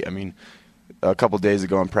been great. A couple days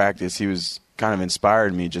ago in practice, he was kind of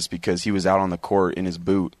inspired me just because he was out on the court in his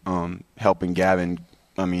boot helping Gavin,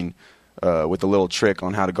 with a little trick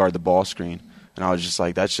on how to guard the ball screen. And I was just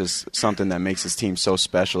like, that's just something that makes this team so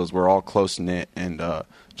special is we're all close-knit and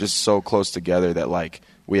just so close together that,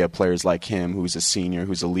 we have players like him who's a senior,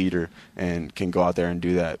 who's a leader, and can go out there and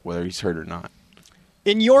do that whether he's hurt or not.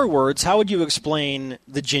 In your words, how would you explain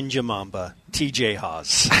the Jinja Mamba, TJ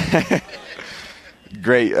Haas?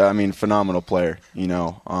 Great, phenomenal player.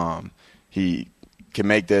 He can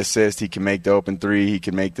make the assist, he can make the open three, he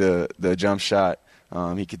can make the jump shot,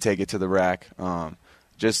 he can take it to the rack.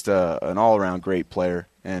 Just an all-around great player.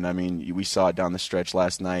 And, we saw it down the stretch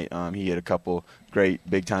last night. He hit a couple great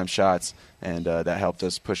big-time shots, and that helped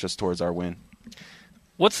us push us towards our win.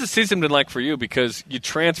 What's the season been like for you? Because you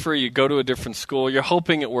transfer, you go to a different school, you're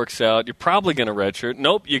hoping it works out, you're probably going to redshirt.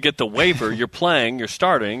 Nope, you get the waiver, you're playing, you're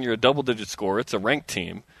starting, you're a double-digit scorer, it's a ranked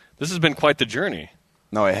team. This has been quite the journey.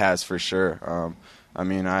 No, it has for sure. I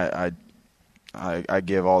I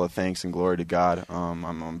give all the thanks and glory to God. I'm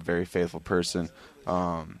a very faithful person.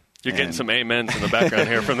 You're getting some amens in the background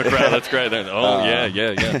here from the crowd. That's great.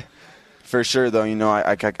 Yeah. For sure, though,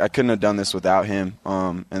 I couldn't have done this without him.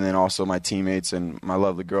 And then also my teammates and my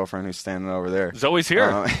lovely girlfriend who's standing over there. Zoe's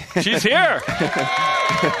here. She's here.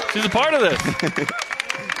 She's a part of this.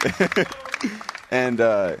 And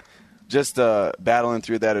just battling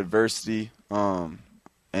through that adversity, and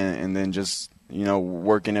then just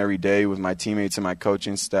working every day with my teammates and my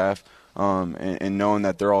coaching staff, and knowing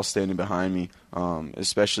that they're all standing behind me,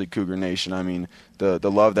 especially Cougar Nation. I mean,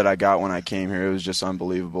 the love that I got when I came here, it was just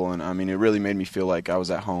unbelievable, and I mean, it really made me feel like I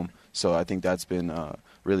was at home. So I think that's been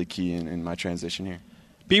really key in my transition here.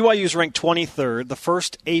 BYU's ranked 23rd, the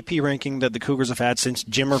first AP ranking that the Cougars have had since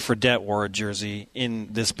Jimmer Fredette wore a jersey in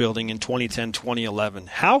this building in 2010-2011.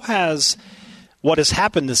 How has what has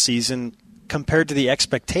happened this season compared to the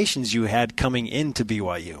expectations you had coming into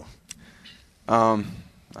BYU? I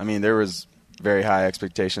mean, there was very high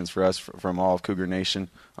expectations for us from all of Cougar Nation.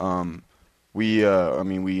 We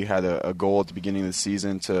had a goal at the beginning of the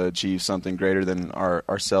season to achieve something greater than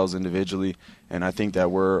ourselves individually, and I think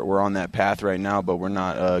that we're on that path right now. But we're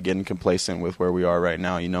not getting complacent with where we are right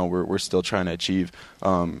now. We're still trying to achieve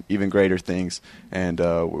even greater things, and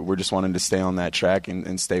we're just wanting to stay on that track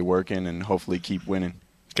and stay working and hopefully keep winning.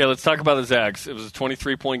 Okay, let's talk about the Zags. It was a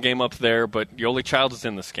 23-point game up there, but Yoli Child is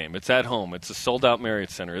in this game. It's at home. It's a sold-out Marriott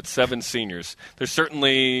Center. It's 7 seniors. There's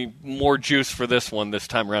certainly more juice for this one this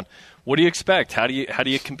time around. What do you expect? How do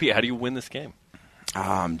you compete? How do you win this game?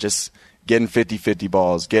 Just getting 50-50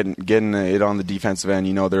 balls, getting it on the defensive end.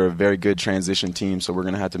 They're a very good transition team, so we're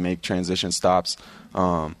going to have to make transition stops.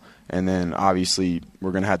 And then, obviously,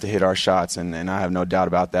 we're going to have to hit our shots, and I have no doubt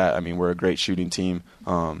about that. I mean, we're a great shooting team.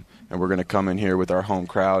 And we're going to come in here with our home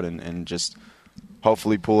crowd and just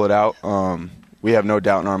hopefully pull it out. We have no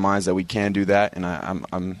doubt in our minds that we can do that, and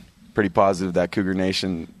I'm pretty positive that Cougar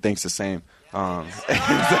Nation thinks the same.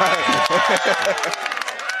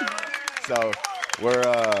 So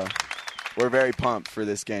we're very pumped for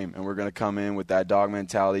this game, and we're going to come in with that dog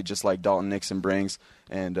mentality just like Dalton Nixon brings,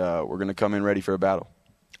 and we're going to come in ready for a battle.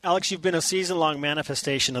 Alex, you've been a season-long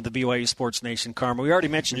manifestation of the BYU Sports Nation karma. We already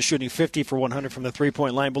mentioned you're shooting 50 for 100 from the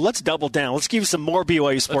three-point line, but let's double down. Let's give you some more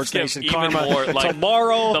BYU Sports Nation karma more,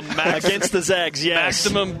 tomorrow against the Zags. Yes.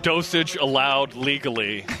 Maximum dosage allowed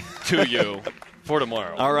legally to you for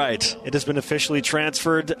tomorrow. All right. It has been officially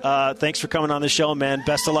transferred. Thanks for coming on the show, man.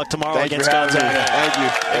 Best of luck tomorrow against Gonzaga. Thank you.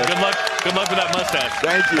 And good luck with that mustache.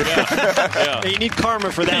 Thank you. Yeah. You need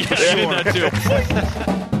karma for that, for sure. You need that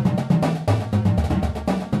too.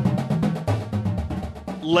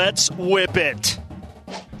 Let's whip it.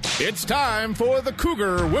 It's time for the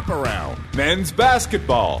Cougar Whip Around. Men's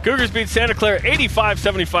basketball. Cougars beat Santa Clara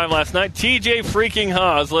 85-75 last night. TJ freaking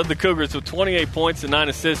Haas led the Cougars with 28 points and 9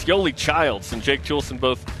 assists. Yoli Childs and Jake Toulson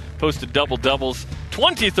both posted double-doubles.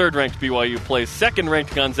 23rd ranked BYU plays second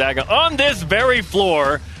ranked Gonzaga on this very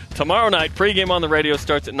floor tomorrow night. Pregame on the radio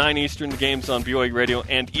starts at 9 Eastern. The game's on BYU Radio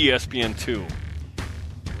and ESPN2.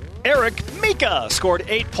 Eric Mika scored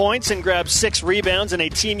 8 points and grabbed 6 rebounds in a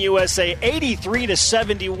Team USA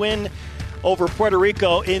 83-70 win over Puerto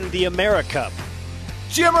Rico in the AmeriCup.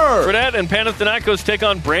 Jimmer! Fredette and Panathinaikos take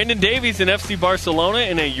on Brandon Davies and FC Barcelona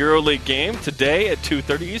in a EuroLeague game today at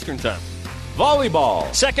 2:30 Eastern Time.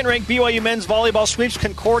 Volleyball. Second-ranked BYU men's volleyball sweeps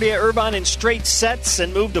Concordia Irvine in straight sets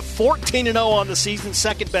and moved to 14-0 on the season,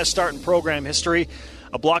 second-best start in program history.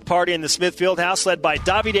 A block party in the Smith Fieldhouse led by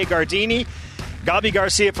Davide Gardini. Gabi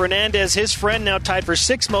Garcia Fernandez, his friend, now tied for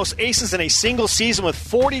 6th most aces in a single season with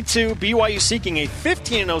 42. BYU seeking a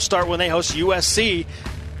 15-0 start when they host USC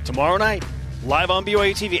tomorrow night. Live on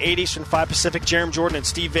BYU TV, 8 Eastern, 5 Pacific. Jerem Jordan and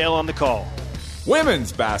Steve Vale on the call.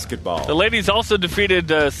 Women's basketball. The ladies also defeated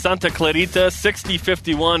Santa Clarita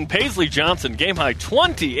 60-51. Paisley Johnson, game high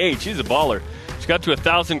 28. She's a baller. She got to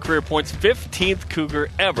 1,000 career points, 15th Cougar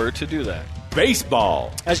ever to do that.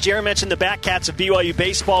 Baseball. As Jerry mentioned, the Batcats of BYU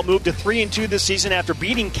baseball moved to 3-2 this season after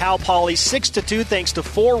beating Cal Poly 6-2 thanks to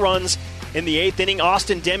 4 runs in the 8th inning.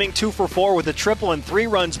 Austin Deming 2 for 4 with a triple and 3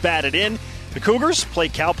 runs batted in. The Cougars play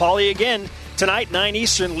Cal Poly again tonight, 9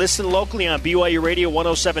 Eastern. Listen locally on BYU Radio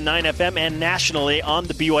 107.9 FM and nationally on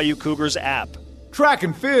the BYU Cougars app. Track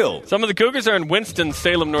and field. Some of the Cougars are in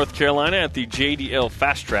Winston-Salem, North Carolina at the JDL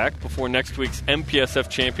Fast Track before next week's MPSF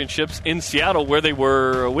Championships in Seattle, where they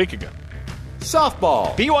were a week ago.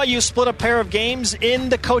 Softball. BYU split a pair of games in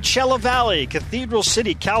the Coachella Valley. Cathedral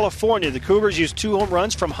City, California. The Cougars used 2 home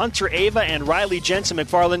runs from Hunter Ava and Riley Jensen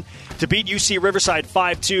McFarland to beat UC Riverside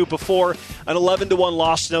 5-2 before an 11-1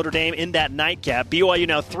 loss to Notre Dame in that nightcap. BYU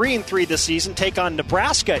now 3-3 this season, take on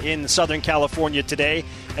Nebraska in Southern California today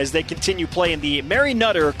as they continue playing the Mary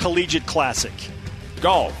Nutter Collegiate Classic.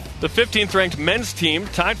 Golf. The 15th-ranked men's team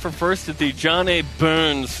tied for first at the John A.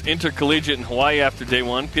 Burns Intercollegiate in Hawaii after day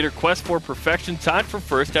one. Peter Quest for Perfection tied for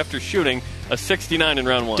first after shooting a 69 in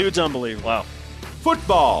round one. Dude's unbelievable. Wow.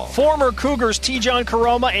 Football. Former Cougars T-John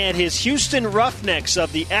Karoma and his Houston Roughnecks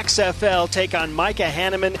of the XFL take on Micah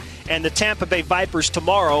Hanneman and the Tampa Bay Vipers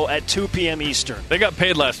tomorrow at 2 p.m. Eastern. They got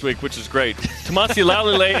paid last week, which is great. Tomasi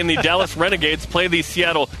Laulile and the Dallas Renegades play the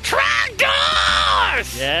Seattle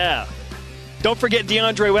Tractors! Yeah. Don't forget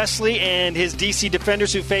DeAndre Wesley and his DC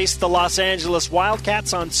Defenders who face the Los Angeles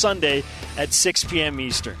Wildcats on Sunday at 6 p.m.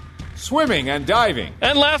 Eastern. Swimming and diving.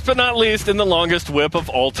 And last but not least, in the longest whip of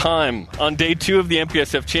all time. On day 2 of the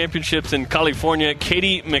MPSF Championships in California,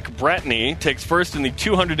 Katie McBratney takes first in the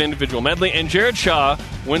 200 individual medley, and Jared Shaw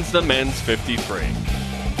wins the men's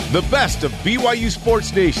 50-free. The best of BYU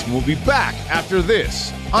Sports Nation will be back after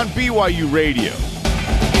this on BYU Radio.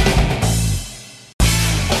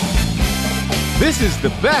 This is the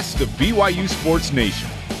best of BYU Sports Nation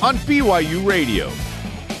on BYU Radio.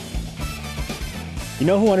 You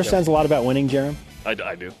know who understands a lot about winning, Jerem? I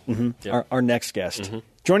do. Mm-hmm. Yep. Our next guest.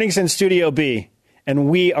 Joining us in Studio B, and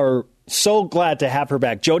we are so glad to have her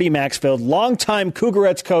back, Jody Maxfield, longtime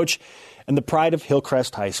Cougarettes coach and the pride of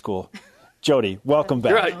Hillcrest High School. Jody, welcome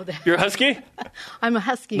back. You're a Husky? I'm a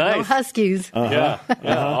Husky. Nice. Go Huskies. Yeah,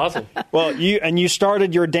 awesome. Well, you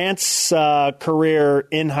started your dance career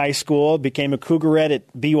in high school, became a Cougarette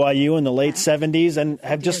at BYU in the late 70s, and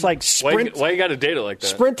have just like Why you got to date it like that?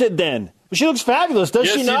 Sprinted then. Well, she looks fabulous, does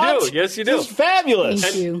she not? Yes, you do. Yes, you do. She's fabulous.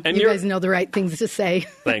 Thank you. And you guys know the right things to say.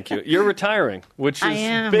 Thank you. You're retiring, which I is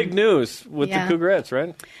am. big news with the Cougarettes,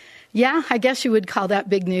 right? Yeah, I guess you would call that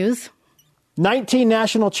big news. 19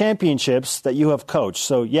 national championships that you have coached.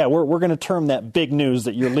 So, yeah, we're going to term that big news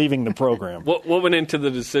that you're leaving the program. What went into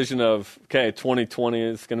the decision of, 2020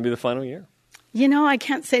 is going to be the final year? You know, I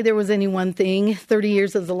can't say there was any one thing. 30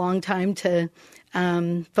 years is a long time to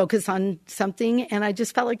focus on something, and I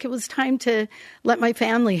just felt like it was time to let my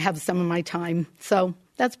family have some of my time. So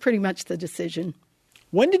that's pretty much the decision.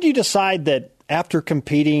 When did you decide that after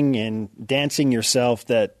competing and dancing yourself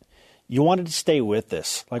that you wanted to stay with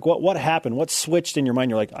this? Like, what happened? What switched in your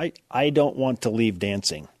mind? You're like, I don't want to leave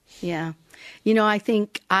dancing. Yeah. You know, I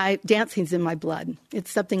think dancing's in my blood. It's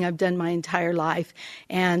something I've done my entire life.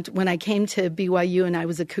 And when I came to BYU and I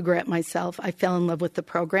was a Cougarette myself, I fell in love with the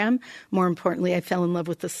program. More importantly, I fell in love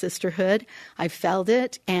with the sisterhood. I felt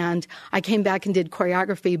it. And I came back and did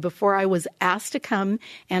choreography before I was asked to come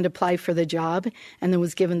and apply for the job, and then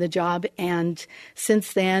was given the job. And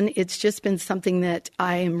since then, it's just been something that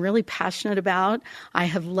I am really passionate about. I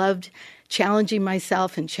have loved challenging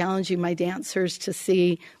myself and challenging my dancers to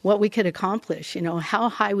see what we could accomplish, how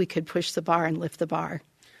high we could push the bar and lift the bar.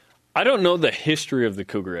 I don't know the history of the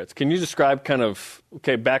Cougarettes. Can you describe kind of,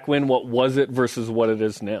 back when, what was it versus what it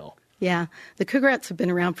is now? Yeah, the Cougarettes have been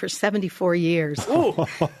around for 74 years. Ooh.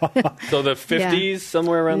 So the 50s,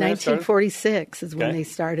 somewhere around there? 1946 is when they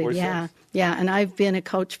started, 46. Yeah, and I've been a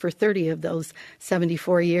coach for 30 of those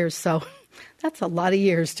 74 years, so that's a lot of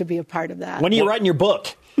years to be a part of that. When are you writing your book?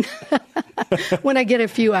 When I get a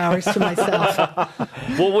few hours to myself.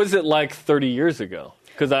 What was it like 30 years ago?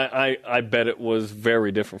 Because I bet it was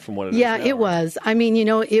very different from what it is now. Yeah, it was. I mean,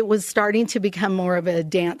 it was starting to become more of a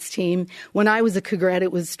dance team. When I was a Cougarette,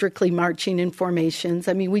 it was strictly marching and formations.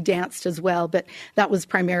 I mean, we danced as well, but that was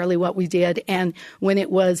primarily what we did. And when it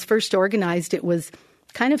was first organized, it was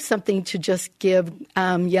kind of something to just give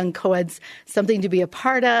young co-eds something to be a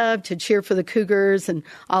part of, to cheer for the Cougars and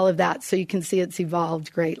all of that. So you can see it's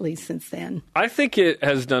evolved greatly since then. I think it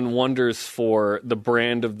has done wonders for the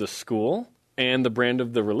brand of the school and the brand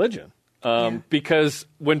of the religion. Because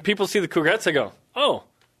when people see the Cougarettes, they go, oh,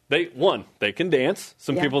 they can dance.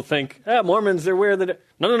 Some people think, Mormons, they're weird.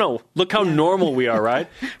 No. Look how normal we are, right?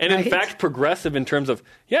 And in fact, progressive in terms of,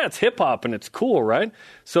 it's hip-hop and it's cool, right?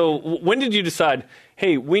 So when did you decide,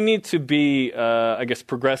 hey, we need to be,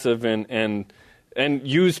 progressive and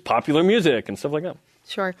use popular music and stuff like that?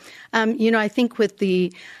 Sure. I think with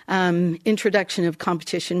the introduction of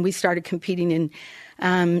competition, we started competing in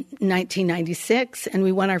 1996, and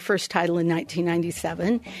we won our first title in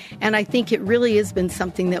 1997. And I think it really has been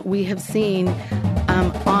something that we have seen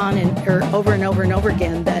over and over and over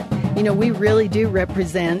again, that, we really do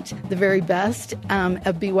represent the very best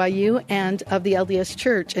of BYU and of the LDS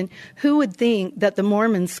Church. And who would think that the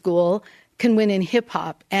Mormon school can win in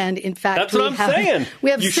hip-hop? And in fact, that's what I'm saying. We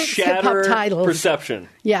have you 6 hip-hop titles. Perception.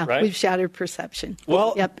 Yeah, right? We've shattered perception.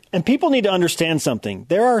 Well, and people need to understand something.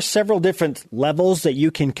 There are several different levels that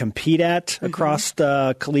you can compete at across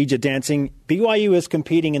the collegiate dancing. BYU is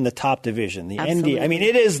competing in the top division, the ND. I mean,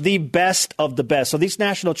 it is the best of the best. So these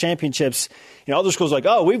national championships, other schools are like,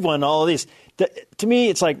 oh, we've won all of these. To me,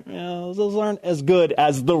 it's like, those aren't as good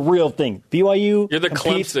as the real thing. BYU You're the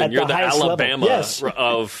Clemson, you're the Alabama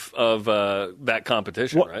of that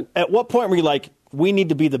competition, right? At what point were you like, we need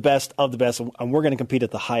to be the best of the best, and we're going to compete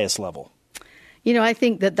at the highest level? I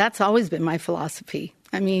think that's always been my philosophy.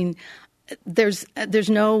 I mean, there's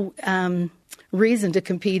no reason to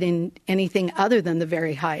compete in anything other than the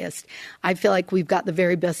very highest. I feel like we've got the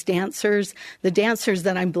very best dancers. The dancers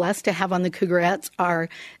that I'm blessed to have on the Cougarettes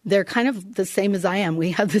they're kind of the same as I am.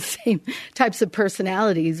 We have the same types of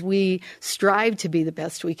personalities. We strive to be the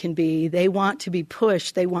best we can be. They want to be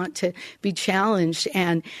pushed. They want to be challenged.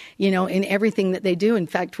 And, in everything that they do. In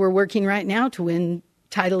fact, we're working right now to win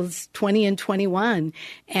titles 20 and 21.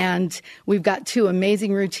 And we've got 2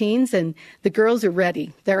 amazing routines, and the girls are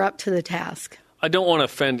ready. They're up to the task. I don't want to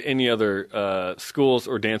offend any other schools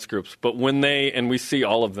or dance groups, but when and we see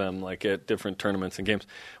all of them like at different tournaments and games,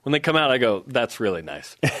 when they come out, I go, that's really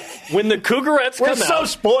nice. When the Cougarettes come out, we're so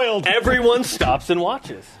spoiled. Everyone stops and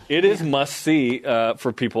watches. It is must see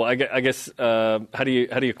for people. I guess how do you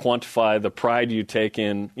quantify the pride you take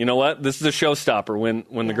in? You know what? This is a showstopper.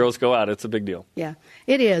 When the girls go out, it's a big deal. Yeah,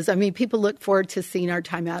 it is. I mean, people look forward to seeing our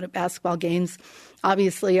time out at basketball games.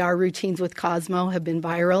 Obviously, our routines with Cosmo have been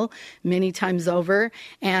viral many times over,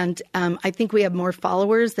 and I think we have more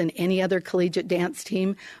followers than any other collegiate dance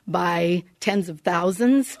team by tens of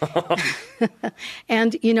thousands.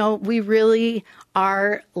 And, we really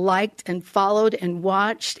are liked and followed and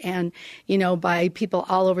watched and, by people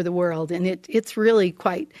all over the world. And it's really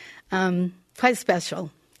quite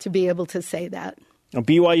special to be able to say that. Now,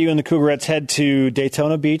 BYU and the Cougarettes head to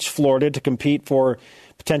Daytona Beach, Florida, to compete for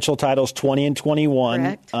potential titles 20 and 21.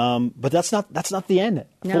 Correct. But that's not the end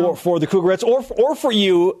No. for the Cougarettes or for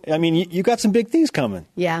you. I mean, you got some big things coming.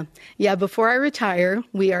 Yeah. Before I retire,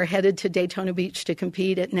 we are headed to Daytona Beach to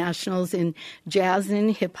compete at nationals in jazz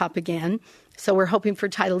and hip hop again. So we're hoping for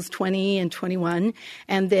titles 20 and 21.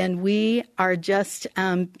 And then we are just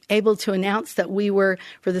able to announce that we were,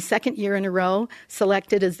 for the second year in a row,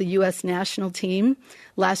 selected as the U.S. national team.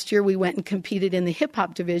 Last year, we went and competed in the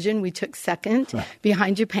hip-hop division. We took second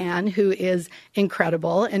behind Japan, who is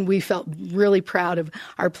incredible, and we felt really proud of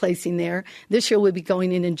our placing there. This year, we'll be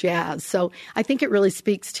going in jazz. So I think it really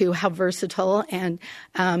speaks to how versatile and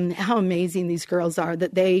how amazing these girls are,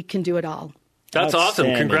 that they can do it all. That's awesome.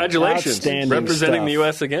 Congratulations. Representing stuff. the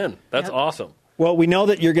U.S. again. That's awesome. Well, we know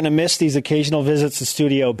that you're going to miss these occasional visits to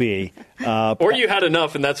Studio B. Or you had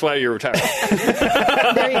enough, and that's why you're retired.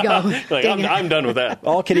 There you go. I'm done with that.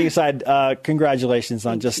 All kidding aside, congratulations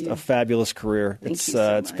on just a fabulous career. It's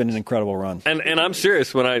been an incredible run. And I'm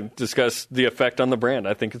serious when I discuss the effect on the brand.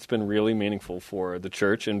 I think it's been really meaningful for the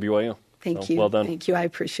church and BYU. Thank you. Well done. Thank you. I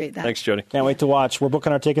appreciate that. Thanks, Jody. Can't wait to watch. We're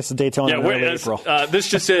booking our tickets to Daytona in early April. This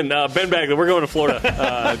just in. Ben Bagley, we're going to Florida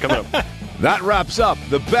coming up. That wraps up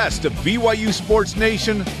the best of BYU Sports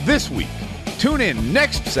Nation this week. Tune in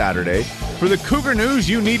next Saturday for the Cougar news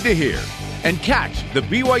you need to hear. And catch the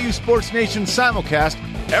BYU Sports Nation simulcast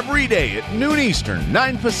every day at noon Eastern,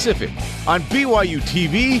 9 Pacific on BYU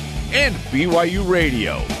TV and BYU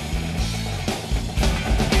Radio.